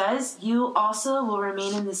 If it does, you also will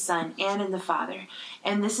remain in the Son and in the Father.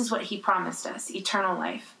 And this is what he promised us, eternal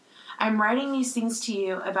life. I'm writing these things to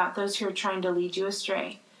you about those who are trying to lead you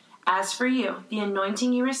astray. As for you, the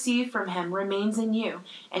anointing you receive from him remains in you,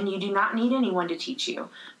 and you do not need anyone to teach you.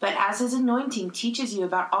 But as his anointing teaches you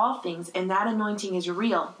about all things, and that anointing is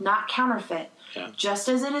real, not counterfeit, just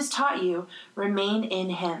as it is taught you, remain in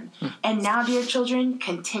him. And now, dear children,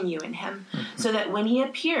 continue in him, so that when he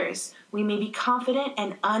appears, we may be confident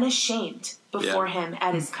and unashamed before him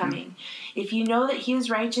at his coming. If you know that he is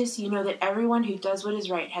righteous, you know that everyone who does what is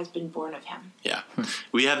right has been born of him. Yeah.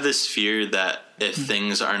 We have this fear that if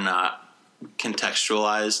things are not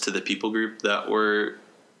contextualized to the people group that we're,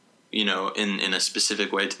 in a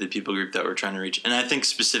specific way to the people group that we're trying to reach. And I think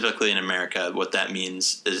specifically in America, what that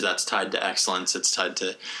means is that's tied to excellence. It's tied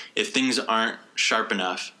to, if things aren't sharp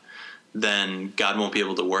enough, then God won't be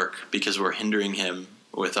able to work because we're hindering him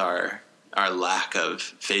with our lack of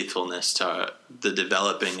faithfulness to the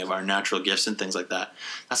developing of our natural gifts and things like that.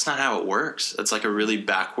 That's not how it works. It's like a really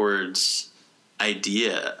backwards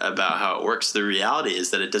idea about how it works. The reality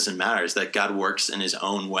is that it doesn't matter, is that God works in his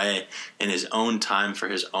own way, in his own time, for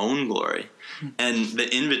his own glory. And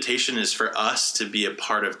the invitation is for us to be a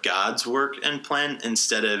part of God's work and plan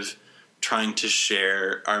instead of trying to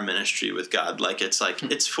share our ministry with God. Like,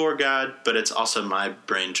 it's for God, but it's also my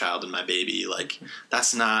brainchild and my baby. Like,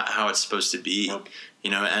 that's not how it's supposed to be. Nope.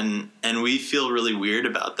 And we feel really weird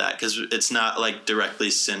about that because it's not like directly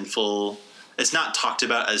sinful. It's not talked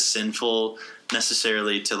about as sinful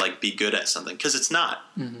necessarily to like be good at something, because it's not.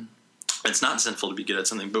 It's not sinful to be good at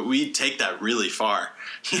something, but we take that really far,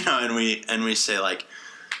 and we say like,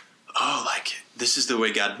 oh, like, this is the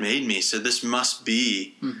way God made me, so this must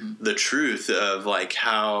be the truth of like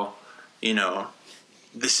how,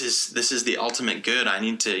 this is the ultimate good. I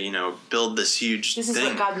need to, build this huge thing. This is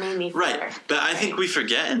what God made me for. Right. But I think we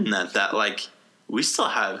forget in that like we still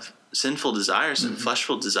have sinful desires and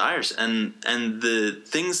fleshful desires, and the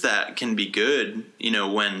things that can be good,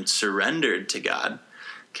 when surrendered to God,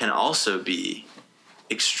 can also be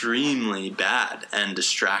extremely bad and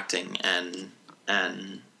distracting and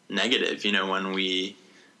negative, when we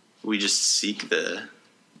just seek the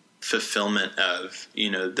fulfillment of,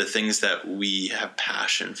 the things that we have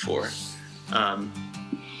passion for,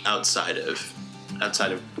 outside of,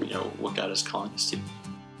 what God is calling us to.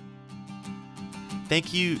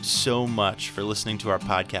 Thank you so much for listening to our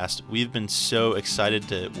podcast. We've been so excited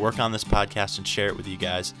to work on this podcast and share it with you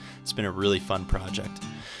guys. It's been a really fun project.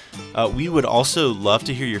 We would also love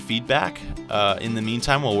to hear your feedback. In the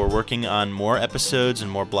meantime, while we're working on more episodes and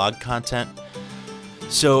more blog content.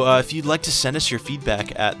 So if you'd like to send us your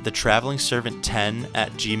feedback at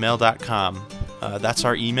thetravelingservant10@gmail.com. That's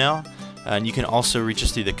our email. And you can also reach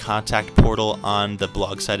us through the contact portal on the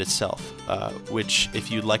blog site itself, which, if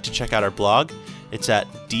you'd like to check out our blog, it's at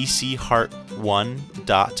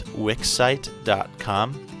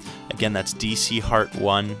dcheart1.wixsite.com. Again, that's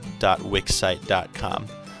dcheart1.wixsite.com.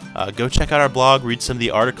 Go check out our blog, read some of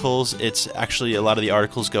the articles. It's actually, a lot of the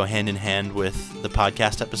articles go hand in hand with the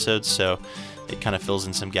podcast episodes, so it kind of fills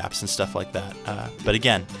in some gaps and stuff like that. But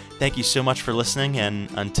again, thank you so much for listening,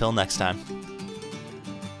 and until next time.